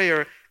use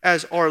prayer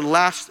as our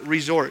last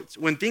resort?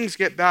 When things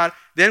get bad,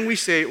 then we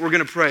say we're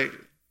going to pray.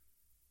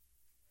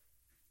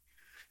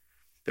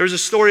 There's a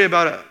story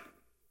about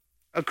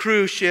a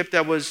cruise ship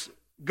that was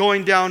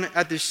going down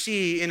at the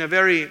sea in a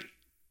very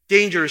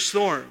dangerous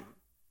storm.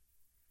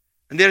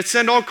 And they had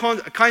sent all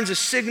kinds of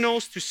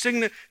signals to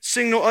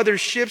signal other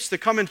ships to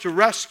come and to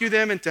rescue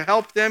them and to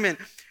help them. And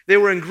they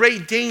were in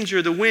great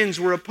danger. The winds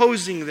were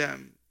opposing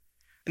them.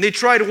 And they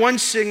tried one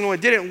signal.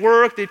 It didn't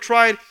work. They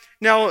tried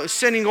now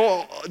sending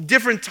all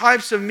different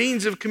types of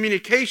means of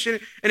communication,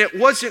 and it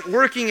wasn't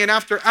working. And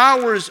after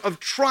hours of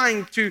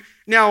trying to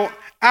now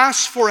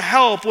ask for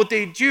help, what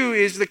they do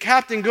is the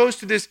captain goes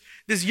to this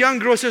young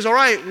girl, says, all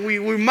right, we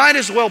might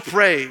as well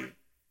pray.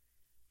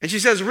 And she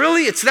says,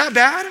 really? It's that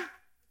bad?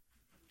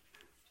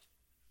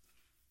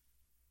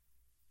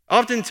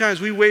 Oftentimes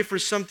we wait for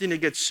something to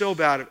get so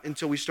bad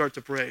until we start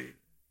to pray.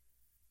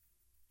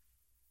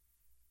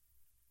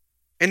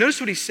 And notice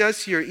what he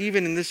says here,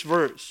 even in this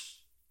verse.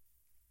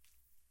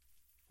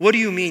 What do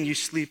you mean, you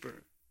sleeper?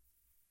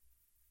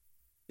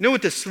 You know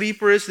what the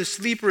sleeper is? The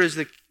sleeper is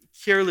the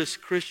careless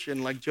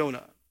Christian like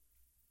Jonah.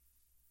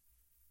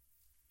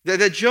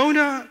 That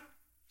Jonah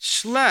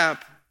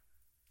slept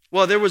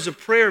while there was a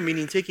prayer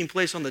meeting taking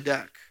place on the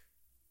deck.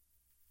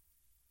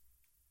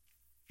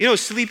 You know,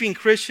 sleeping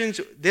Christians,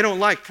 they don't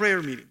like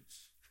prayer meetings.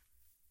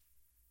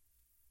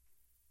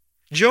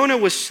 Jonah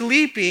was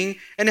sleeping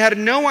and had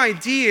no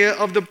idea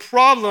of the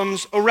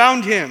problems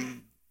around him.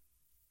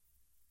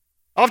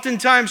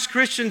 Oftentimes,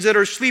 Christians that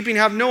are sleeping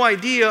have no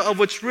idea of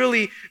what's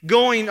really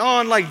going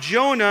on. Like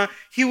Jonah,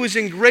 he was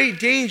in great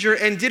danger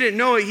and didn't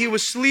know it. He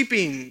was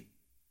sleeping.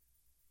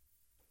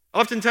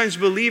 Oftentimes,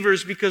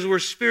 believers, because we're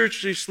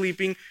spiritually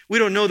sleeping, we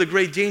don't know the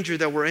great danger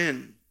that we're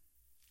in.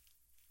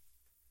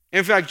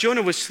 In fact,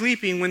 Jonah was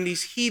sleeping when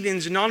these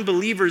heathens,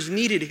 non-believers,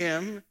 needed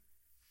him.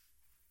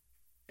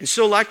 And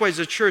so likewise,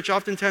 the church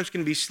oftentimes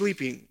can be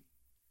sleeping,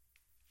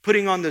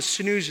 putting on the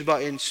snooze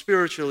button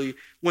spiritually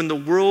when the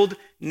world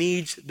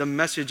needs the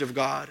message of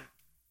God.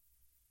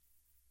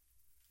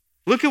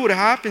 Look at what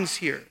happens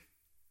here.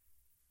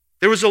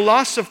 There was a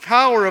loss of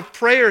power of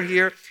prayer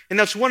here, and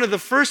that's one of the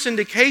first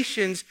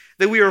indications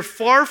that we are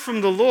far from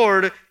the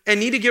Lord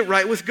and need to get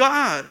right with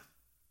God.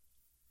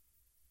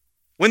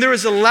 When there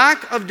is a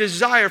lack of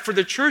desire for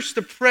the church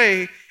to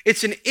pray,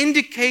 it's an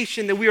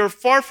indication that we are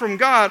far from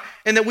God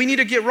and that we need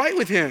to get right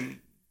with Him.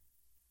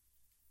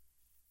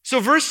 So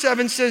verse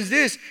 7 says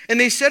this, and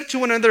they said to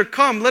one another,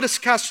 come, let us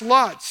cast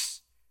lots.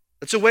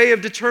 That's a way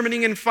of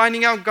determining and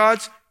finding out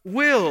God's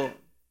will.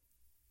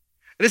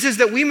 And it says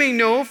that we may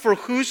know for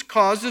whose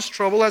cause this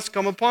trouble has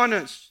come upon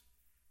us.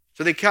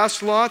 So they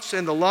cast lots,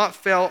 and the lot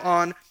fell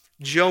on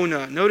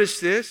Jonah. Notice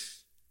this.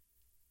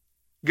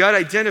 God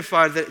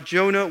identified that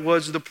Jonah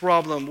was the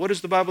problem. What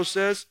does the Bible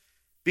says?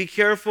 Be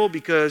careful,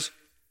 because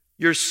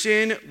your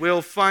sin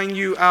will find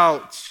you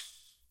out.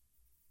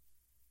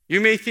 You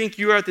may think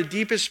you are at the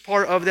deepest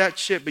part of that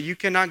ship, but you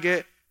cannot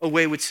get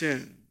away with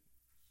sin.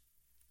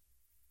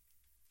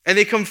 And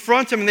they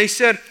confront him, and they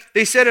said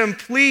to him,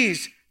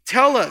 please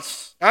tell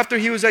us, after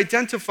he was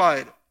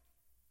identified,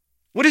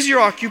 what is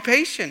your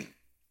occupation?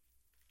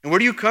 And where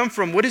do you come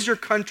from? What is your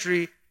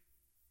country?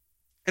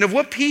 And of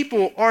what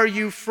people are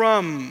you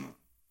from?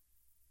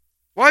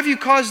 Why have you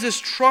caused this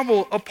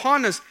trouble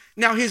upon us?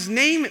 Now his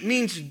name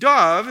means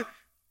dove,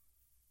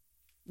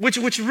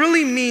 which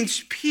really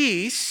means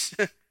peace.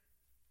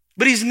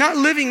 But he's not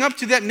living up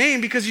to that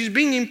name because he's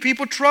bringing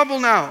people trouble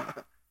now.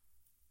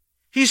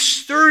 He's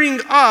stirring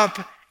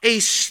up a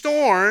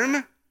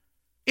storm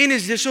in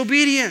his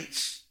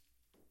disobedience.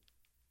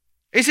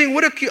 He's saying,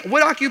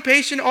 what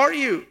occupation are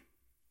you?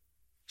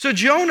 So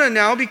Jonah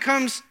now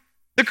becomes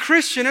the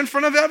Christian in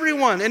front of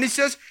everyone. And he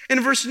says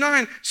in verse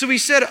 9, so he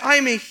said, I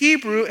am a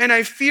Hebrew and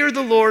I fear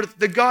the Lord,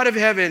 the God of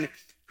heaven,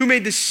 who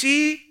made the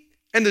sea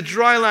and the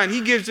dry land.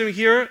 He gives him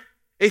here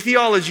a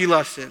theology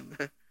lesson.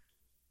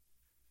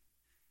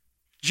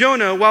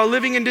 Jonah, while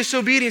living in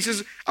disobedience,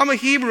 says, I'm a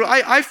Hebrew.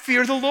 I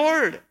fear the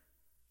Lord,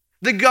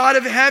 the God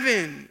of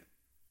heaven.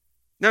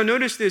 Now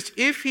notice this,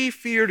 if he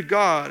feared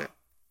God,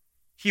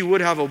 he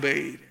would have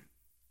obeyed.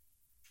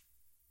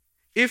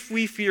 If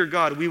we fear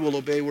God, we will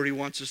obey where he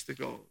wants us to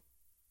go.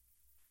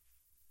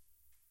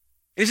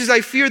 And he says,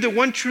 I fear the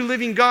one true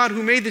living God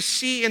who made the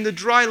sea and the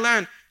dry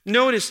land.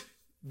 Notice,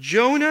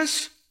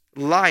 Jonah's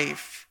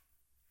life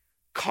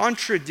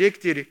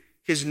contradicted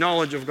his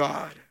knowledge of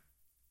God.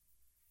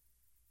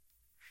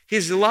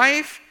 His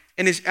life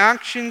and his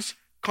actions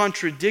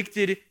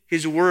contradicted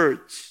his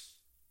words.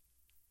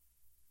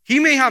 He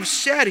may have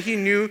said he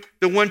knew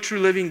the one true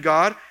living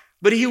God,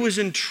 but he was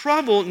in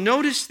trouble,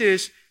 notice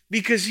this,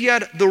 because he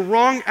had the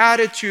wrong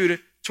attitude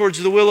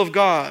towards the will of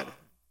God.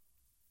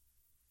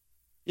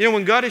 You know,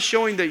 when God is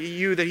showing that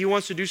he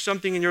wants to do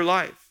something in your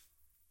life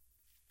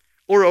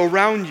or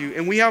around you,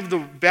 and we have the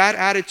bad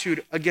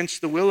attitude against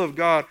the will of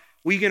God,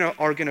 we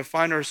are going to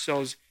find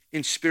ourselves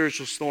in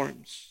spiritual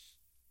storms.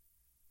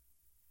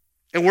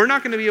 And we're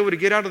not going to be able to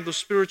get out of those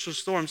spiritual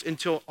storms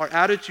until our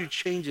attitude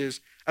changes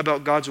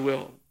about God's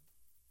will.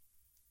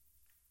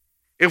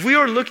 If we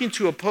are looking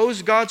to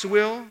oppose God's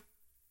will,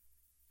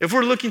 if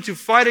we're looking to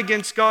fight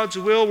against God's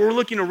will, we're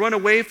looking to run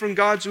away from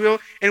God's will,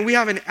 and we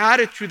have an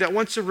attitude that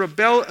wants to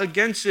rebel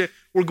against it,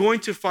 we're going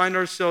to find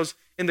ourselves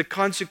in the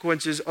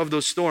consequences of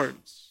those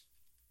storms.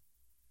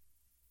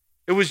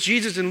 It was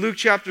Jesus in Luke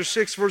chapter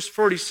 6, verse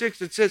 46,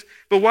 that says,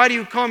 but why do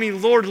you call me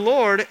Lord,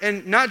 Lord,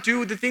 and not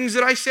do the things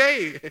that I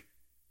say?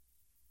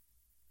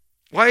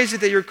 Why is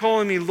it that you're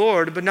calling me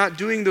Lord, but not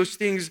doing those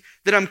things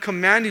that I'm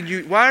commanding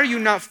you? Why are you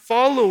not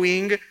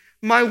following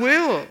my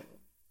will?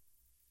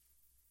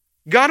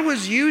 God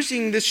was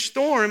using this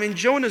storm in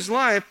Jonah's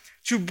life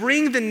to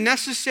bring the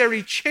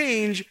necessary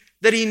change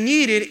that he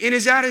needed in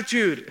his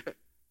attitude.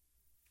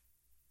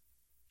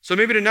 So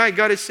maybe tonight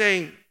God is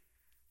saying,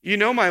 you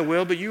know my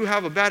will, but you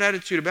have a bad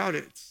attitude about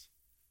it.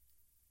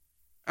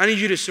 I need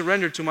you to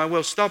surrender to my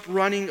will. Stop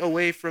running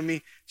away from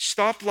me.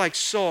 Stop like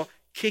Saul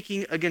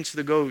kicking against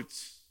the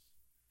goats,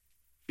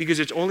 because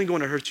it's only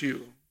going to hurt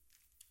you.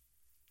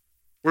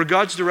 Where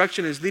God's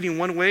direction is leading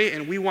one way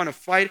and we want to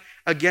fight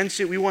against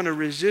it, we want to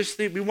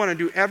resist it, we want to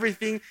do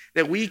everything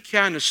that we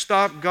can to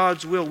stop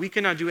God's will. We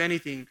cannot do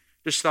anything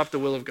to stop the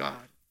will of God.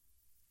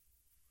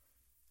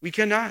 We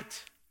cannot.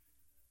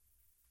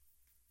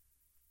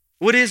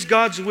 What is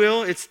God's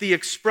will? It's the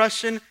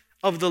expression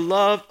of the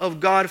love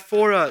of God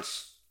for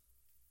us.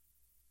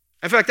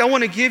 In fact, I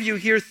want to give you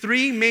here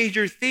three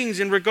major things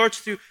in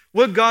regards to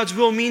what God's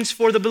will means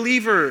for the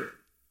believer.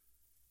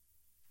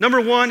 Number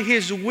one,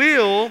 his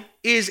will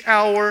is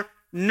our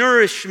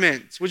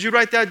nourishment. Would you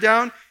write that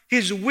down?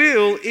 His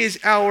will is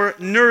our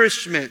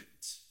nourishment.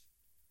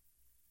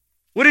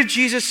 What did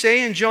Jesus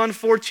say in John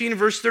 14,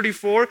 verse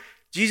 34?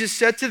 Jesus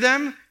said to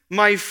them,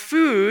 my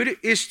food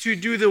is to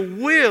do the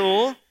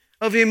will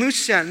of him who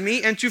sent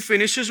me and to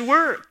finish his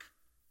work.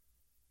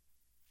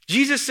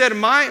 Jesus said,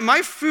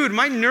 my food,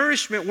 my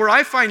nourishment, where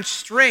I find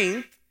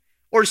strength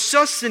or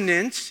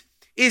sustenance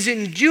is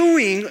in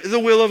doing the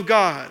will of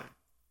God.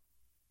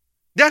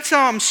 That's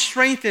how I'm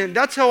strengthened.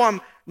 That's how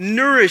I'm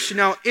nourished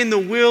now in the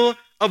will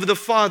of the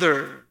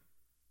Father.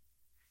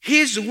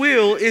 His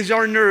will is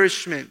our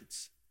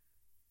nourishment.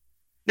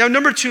 Now,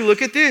 number two,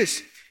 look at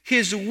this.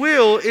 His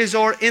will is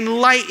our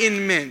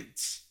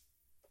enlightenment.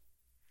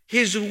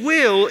 His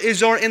will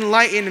is our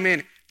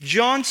enlightenment.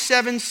 John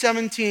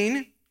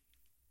 7:17,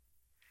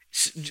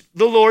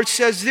 the Lord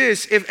says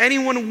this, if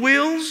anyone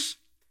wills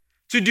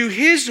to do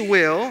his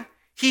will,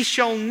 he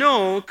shall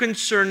know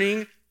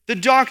concerning the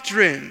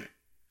doctrine,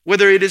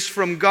 whether it is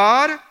from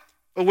God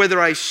or whether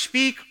I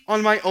speak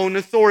on my own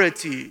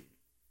authority.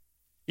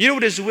 You know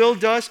what his will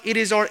does? It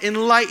is our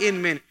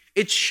enlightenment.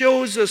 It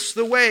shows us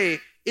the way.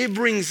 It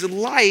brings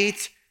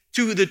light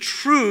to the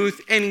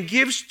truth and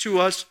gives to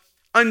us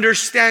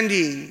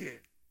understanding.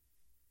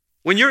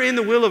 When you're in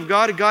the will of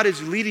God, God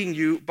is leading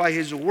you by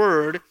his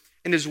word,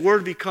 and his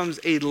word becomes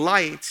a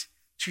light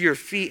to your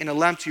feet and a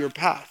lamp to your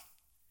path.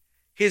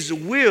 His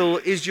will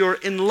is your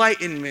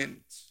enlightenment.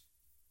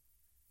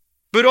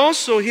 But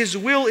also his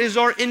will is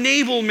our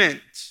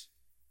enablement.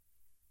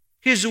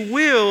 His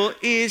will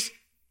is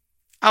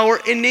our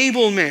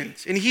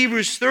enablement. In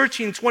Hebrews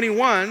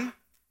 13:21,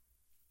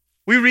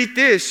 we read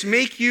this,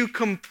 make you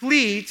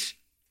complete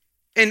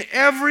in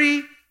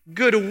every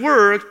good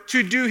work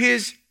to do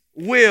his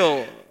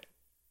will.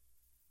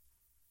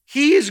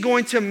 He is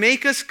going to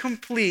make us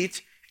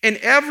complete in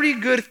every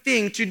good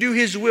thing to do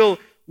his will,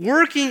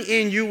 working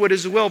in you what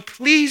is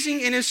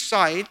well-pleasing in his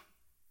sight,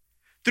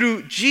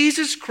 through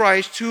Jesus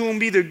Christ, to whom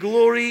be the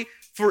glory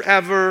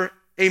forever.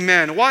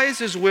 Amen. Why is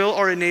his will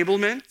our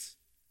enablement?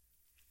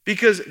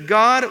 Because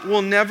God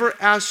will never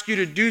ask you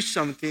to do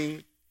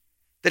something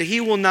that he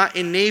will not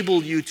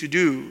enable you to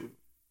do.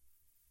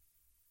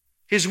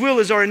 His will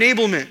is our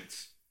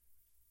enablement.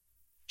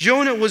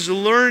 Jonah was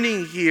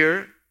learning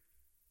here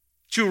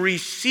to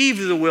receive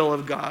the will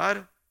of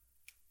God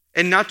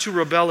and not to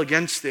rebel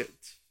against it.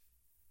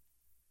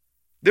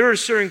 There are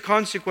certain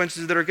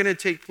consequences that are going to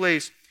take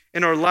place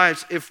in our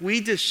lives if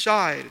we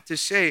decide to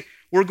say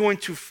we're going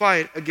to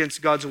fight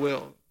against God's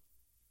will.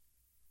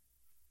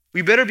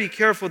 we better be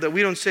careful that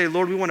we don't say,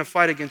 Lord, we want to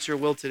fight against your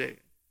will today.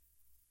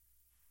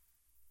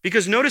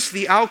 Because notice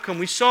the outcome.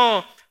 We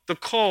saw the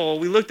call,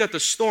 we looked at the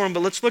storm, but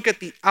let's look at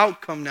the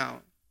outcome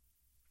now.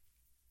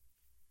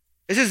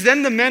 It says,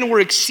 then the men were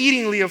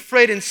exceedingly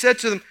afraid and said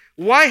to them,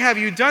 why have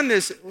you done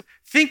this?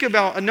 Think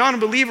about a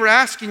non-believer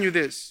asking you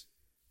this.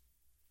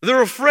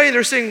 They're afraid.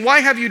 They're saying, why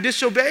have you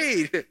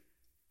disobeyed?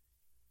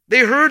 They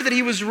heard that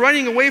he was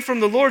running away from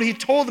the Lord. He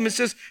told them, it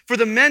says, for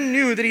the men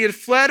knew that he had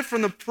fled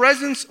from the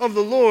presence of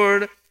the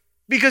Lord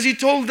because he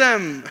told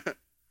them.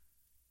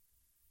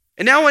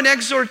 And now an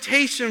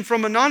exhortation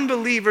from a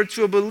non-believer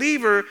to a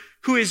believer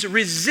who is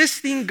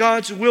resisting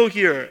God's will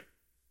here.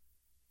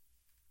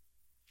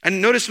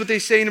 And notice what they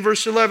say in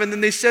verse 11.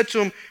 Then they said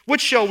to him, what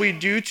shall we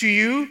do to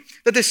you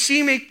that the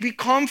sea may be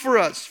calm for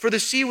us? For the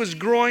sea was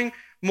growing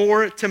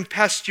more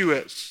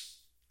tempestuous.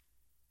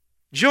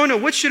 Jonah,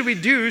 what should we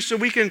do so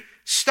we can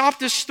stop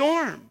this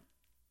storm?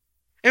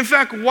 In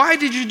fact, why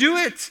did you do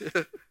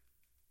it?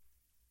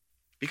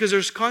 Because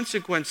there's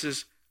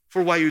consequences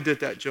for why you did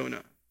that,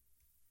 Jonah.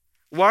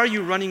 Why are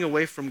you running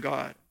away from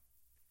God?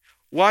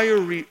 Why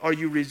are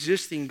you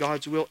resisting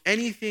God's will?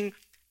 Anything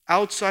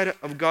outside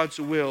of God's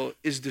will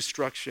is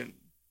destruction.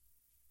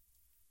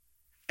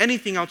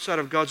 Anything outside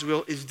of God's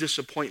will is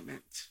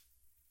disappointment.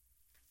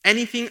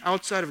 Anything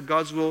outside of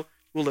God's will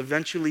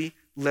eventually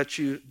let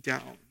you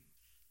down.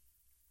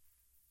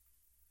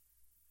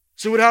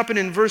 So what happened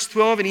in verse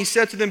 12? And he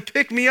said to them,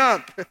 pick me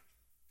up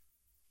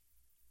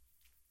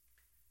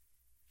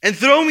and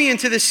throw me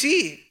into the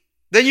sea.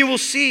 Then you will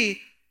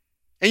see,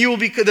 and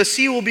the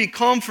sea will be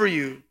calm for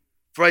you.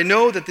 For I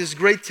know that this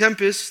great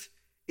tempest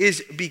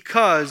is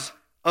because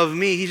of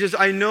me. He says,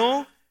 I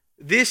know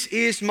this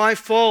is my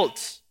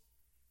fault.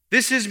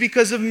 This is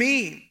because of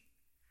me.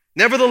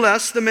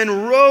 Nevertheless, the men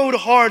rowed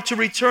hard to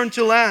return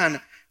to land,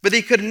 but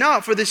they could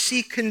not, for the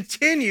sea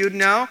continued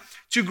now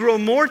to grow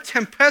more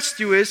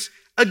tempestuous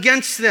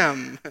against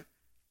them.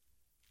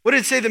 What did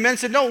it say? The men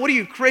said, no, what are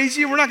you,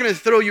 crazy? We're not going to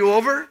throw you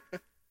over.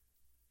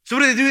 So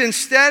what did they do?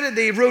 Instead,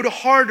 they rowed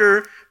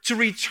harder to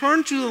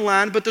return to the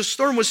land, but the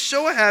storm was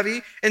so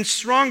heavy and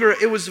stronger,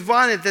 it was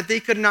violent that they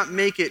could not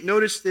make it.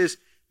 Notice this,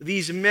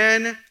 these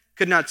men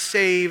could not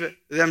save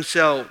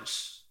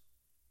themselves.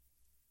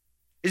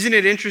 Isn't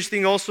it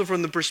interesting also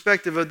from the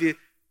perspective of the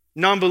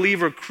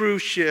non-believer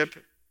cruise ship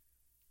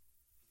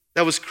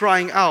that was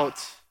crying out,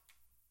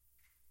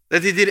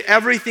 that they did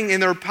everything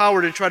in their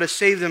power to try to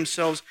save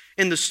themselves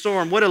in the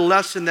storm. What a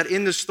lesson that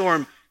in the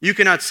storm, you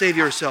cannot save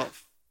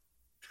yourself.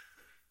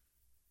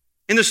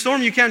 In the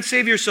storm, you can't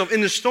save yourself.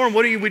 In the storm,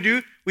 what do we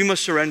do? We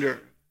must surrender.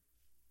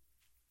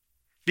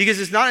 Because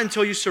it's not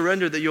until you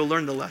surrender that you'll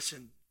learn the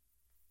lesson.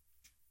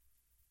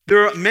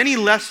 There are many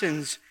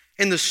lessons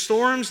in the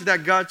storms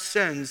that God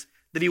sends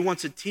that he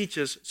wants to teach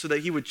us so that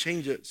he would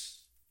change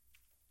us.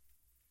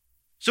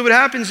 So what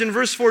happens in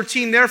verse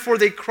 14, therefore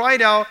they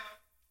cried out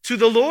to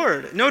the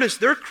Lord. Notice,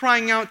 they're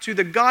crying out to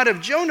the God of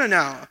Jonah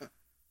now.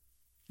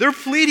 They're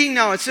pleading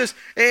now. It says,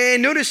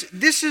 and notice,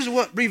 this is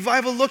what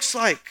revival looks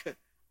like.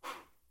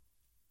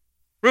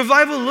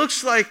 Revival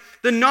looks like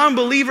the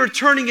non-believer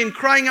turning and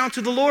crying out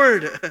to the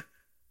Lord.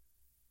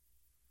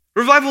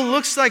 Revival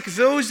looks like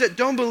those that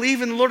don't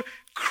believe in the Lord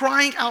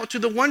crying out to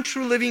the one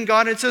true living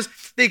God. And it says,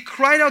 they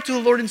cried out to the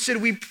Lord and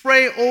said, we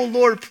pray, O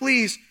Lord,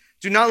 please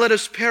do not let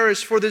us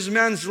perish for this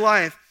man's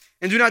life,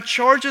 and do not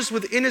charge us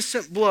with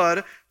innocent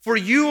blood, for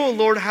you, O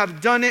Lord,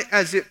 have done it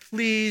as it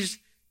pleased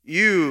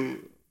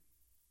you.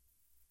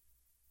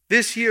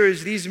 This here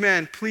is these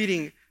men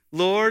pleading,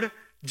 Lord,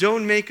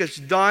 don't make us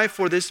die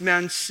for this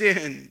man's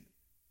sin.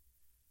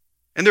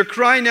 And they're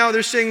crying now,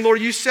 they're saying, Lord,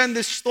 you send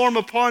this storm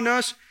upon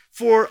us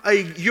for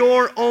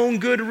your own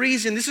good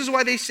reason. This is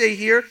why they say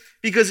here,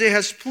 because it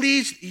has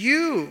pleased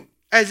you,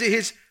 as it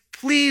has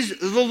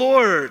pleased the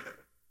Lord.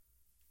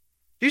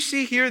 Do you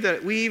see here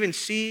that we even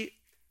see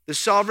the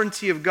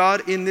sovereignty of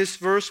God in this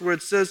verse where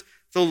it says,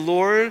 the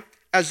Lord,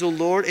 as the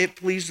Lord, it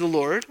pleased the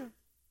Lord?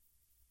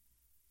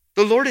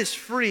 The Lord is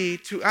free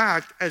to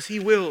act as he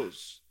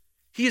wills.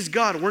 He is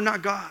God. We're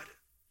not God.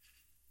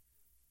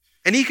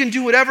 And he can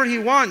do whatever he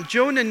wants.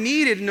 Jonah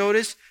needed,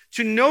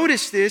 to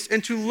notice this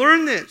and to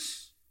learn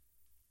this.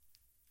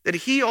 That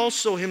he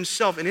also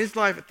himself, in his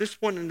life, at this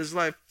point in his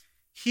life,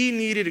 he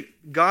needed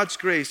God's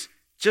grace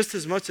just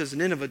as much as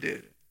Nineveh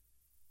did.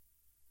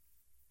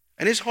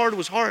 And his heart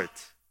was hard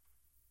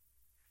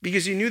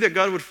because he knew that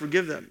God would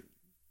forgive them.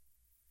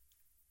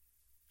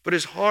 But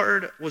his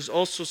heart was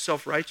also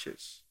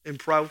self-righteous and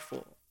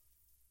proudful.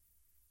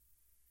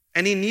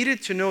 And he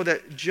needed to know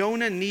that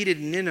Jonah needed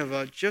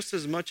Nineveh just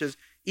as much as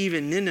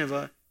even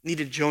Nineveh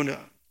needed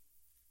Jonah.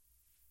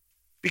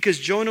 Because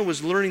Jonah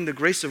was learning the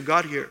grace of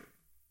God here.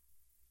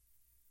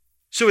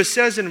 So it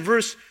says in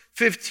verse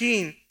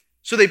 15,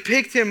 so they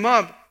picked him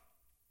up,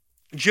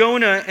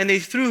 Jonah, and they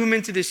threw him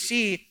into the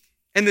sea,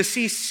 and the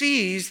sea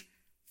ceased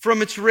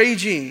from its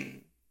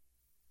raging.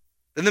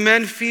 Then the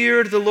men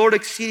feared the Lord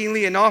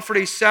exceedingly and offered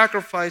a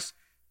sacrifice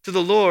to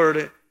the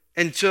Lord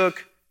and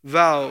took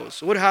vows.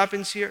 So what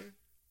happens here?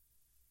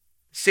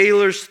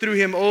 Sailors threw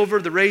him over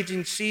the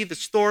raging sea. The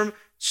storm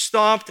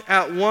stopped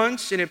at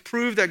once, and it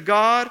proved that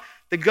God,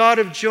 the God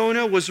of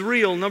Jonah, was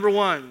real, number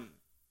one.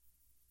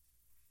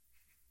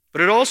 But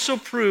it also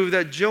proved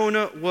that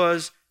Jonah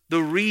was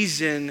the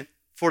reason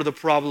for the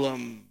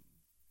problem.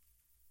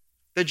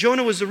 That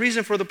Jonah was the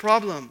reason for the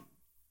problem.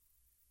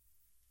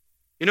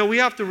 You know, we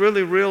have to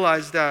really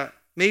realize that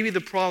maybe the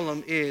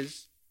problem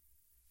is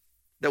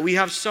that we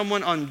have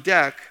someone on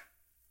deck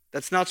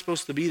that's not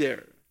supposed to be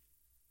there.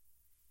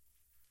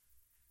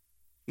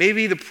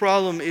 Maybe the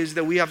problem is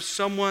that we have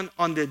someone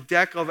on the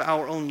deck of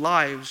our own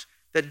lives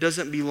that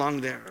doesn't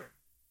belong there,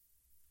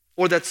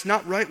 or that's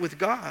not right with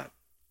God.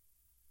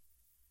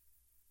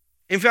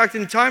 In fact,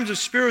 in times of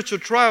spiritual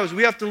trials,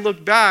 we have to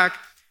look back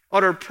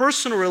at our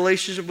personal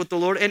relationship with the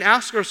Lord and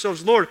ask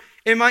ourselves, Lord,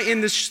 am I in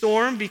this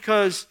storm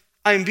because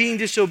I'm being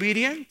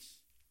disobedient?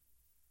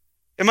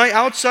 Am I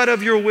outside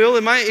of your will?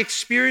 Am I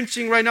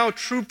experiencing right now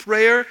true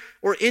prayer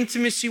or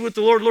intimacy with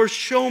the Lord? Lord,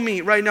 show me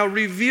right now,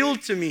 reveal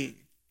to me.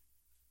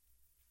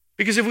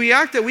 Because if we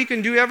act that we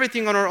can do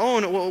everything on our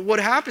own, what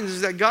happens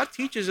is that God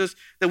teaches us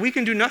that we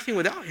can do nothing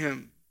without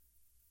him.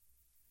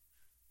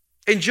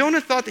 And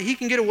Jonah thought that he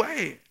can get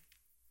away.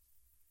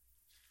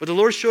 But the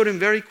Lord showed him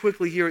very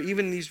quickly here,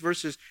 even in these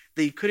verses,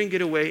 that he couldn't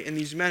get away. And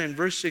these men, in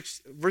verse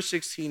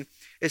 16,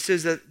 it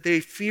says that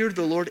they feared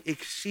the Lord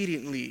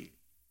exceedingly.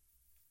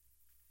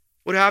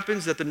 What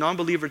happens? That the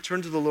non-believer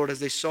turned to the Lord as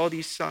they saw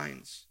these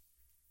signs.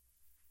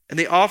 And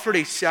they offered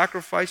a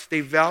sacrifice.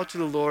 They vowed to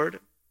the Lord.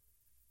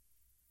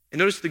 And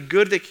notice the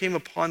good that came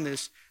upon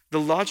this. The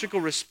logical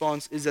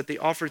response is that they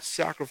offered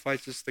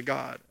sacrifices to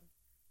God.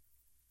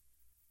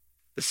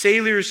 The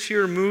sailors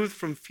here moved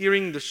from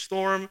fearing the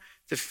storm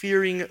to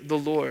fearing the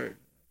Lord.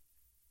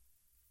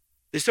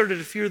 They started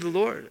to fear the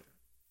Lord.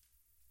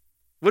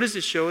 What does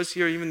it show us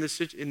here, even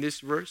in this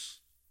verse?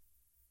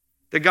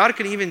 That God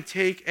can even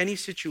take any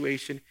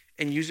situation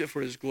and use it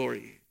for his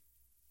glory.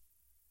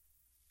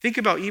 Think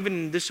about even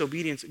in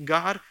disobedience,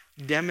 God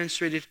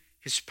demonstrated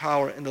his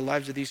power in the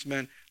lives of these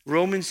men.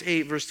 Romans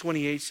 8 verse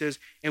 28 says,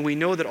 and we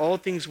know that all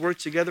things work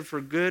together for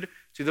good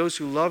to those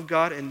who love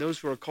God and those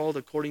who are called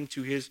according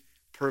to his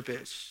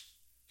purpose.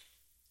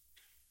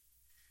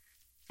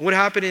 And what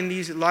happened in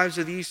these lives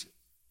of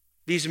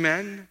these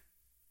men?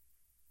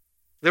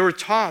 They were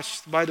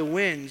tossed by the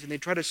winds and they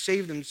tried to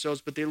save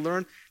themselves, but they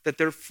learned that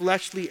their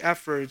fleshly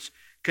efforts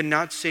could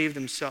not save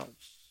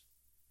themselves.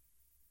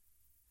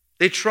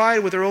 They tried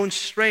with their own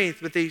strength,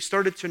 but they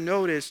started to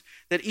notice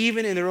that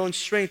even in their own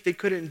strength, they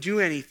couldn't do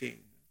anything.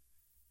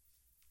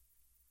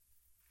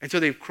 And so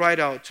they cried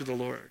out to the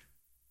Lord.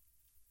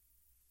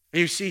 And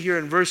you see here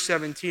in verse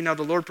 17, now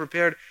the Lord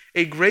prepared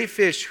a great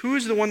fish. Who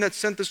is the one that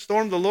sent the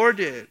storm? The Lord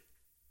did.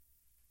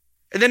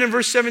 And then in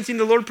verse 17,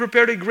 the Lord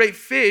prepared a great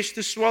fish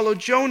to swallow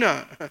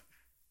Jonah.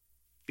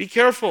 Be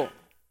careful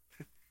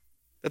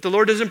that the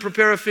Lord doesn't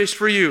prepare a fish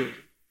for you.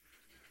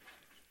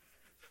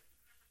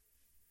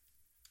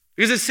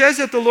 Because it says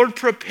that the Lord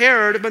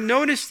prepared, but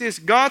notice this,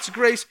 God's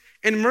grace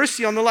and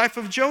mercy on the life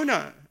of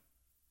Jonah.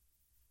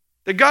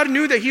 That God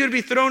knew that he would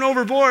be thrown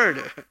overboard.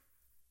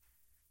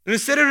 And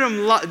instead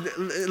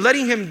of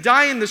letting him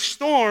die in the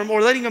storm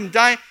or letting him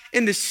die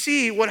in the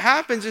sea, what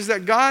happens is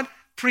that God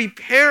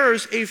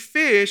prepares a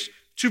fish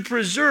to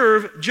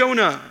preserve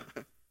Jonah.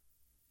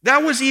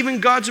 That was even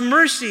God's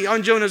mercy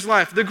on Jonah's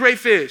life, the great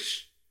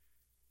fish.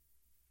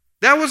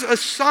 That was a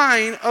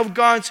sign of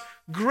God's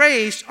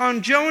grace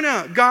on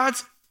Jonah.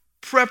 God's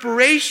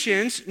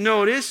preparations,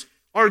 notice,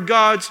 are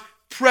God's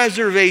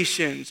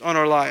preservations on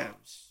our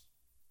lives.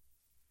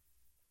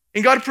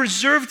 And God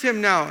preserved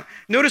him now.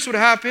 Notice what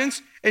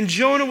happens. And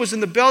Jonah was in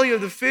the belly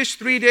of the fish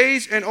 3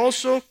 days and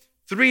also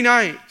 3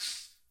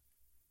 nights.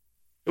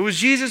 It was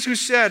Jesus who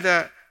said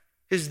that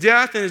his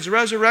death and his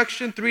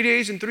resurrection, 3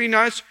 days and 3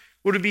 nights,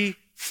 would be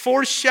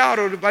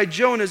foreshadowed by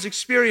Jonah's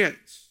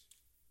experience.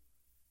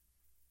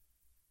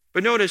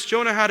 But notice,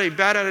 Jonah had a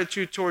bad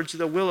attitude towards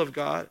the will of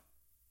God.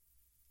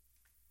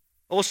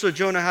 Also,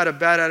 Jonah had a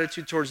bad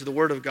attitude towards the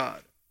word of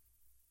God.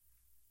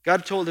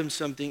 God told him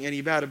something and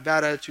he had a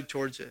bad attitude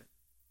towards it.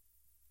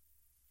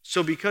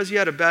 So because he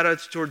had a bad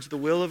attitude towards the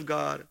will of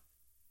God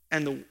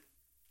and the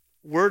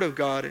word of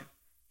God,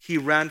 he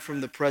ran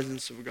from the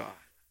presence of God.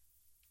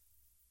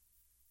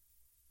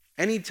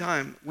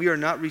 Anytime we are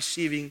not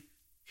receiving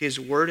his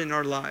word in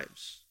our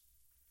lives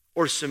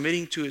or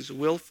submitting to his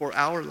will for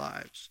our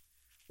lives,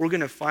 we're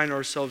going to find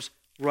ourselves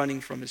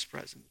running from his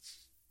presence.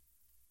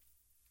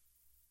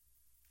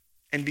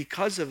 And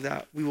because of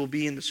that, we will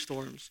be in the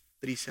storms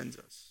that he sends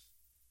us.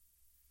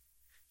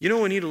 You know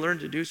what we need to learn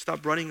to do?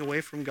 Stop running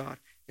away from God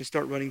and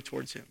start running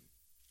towards him,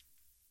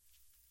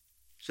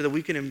 so that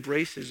we can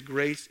embrace his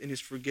grace and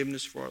his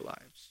forgiveness for our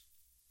lives.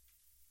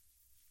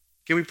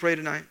 Can we pray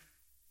tonight?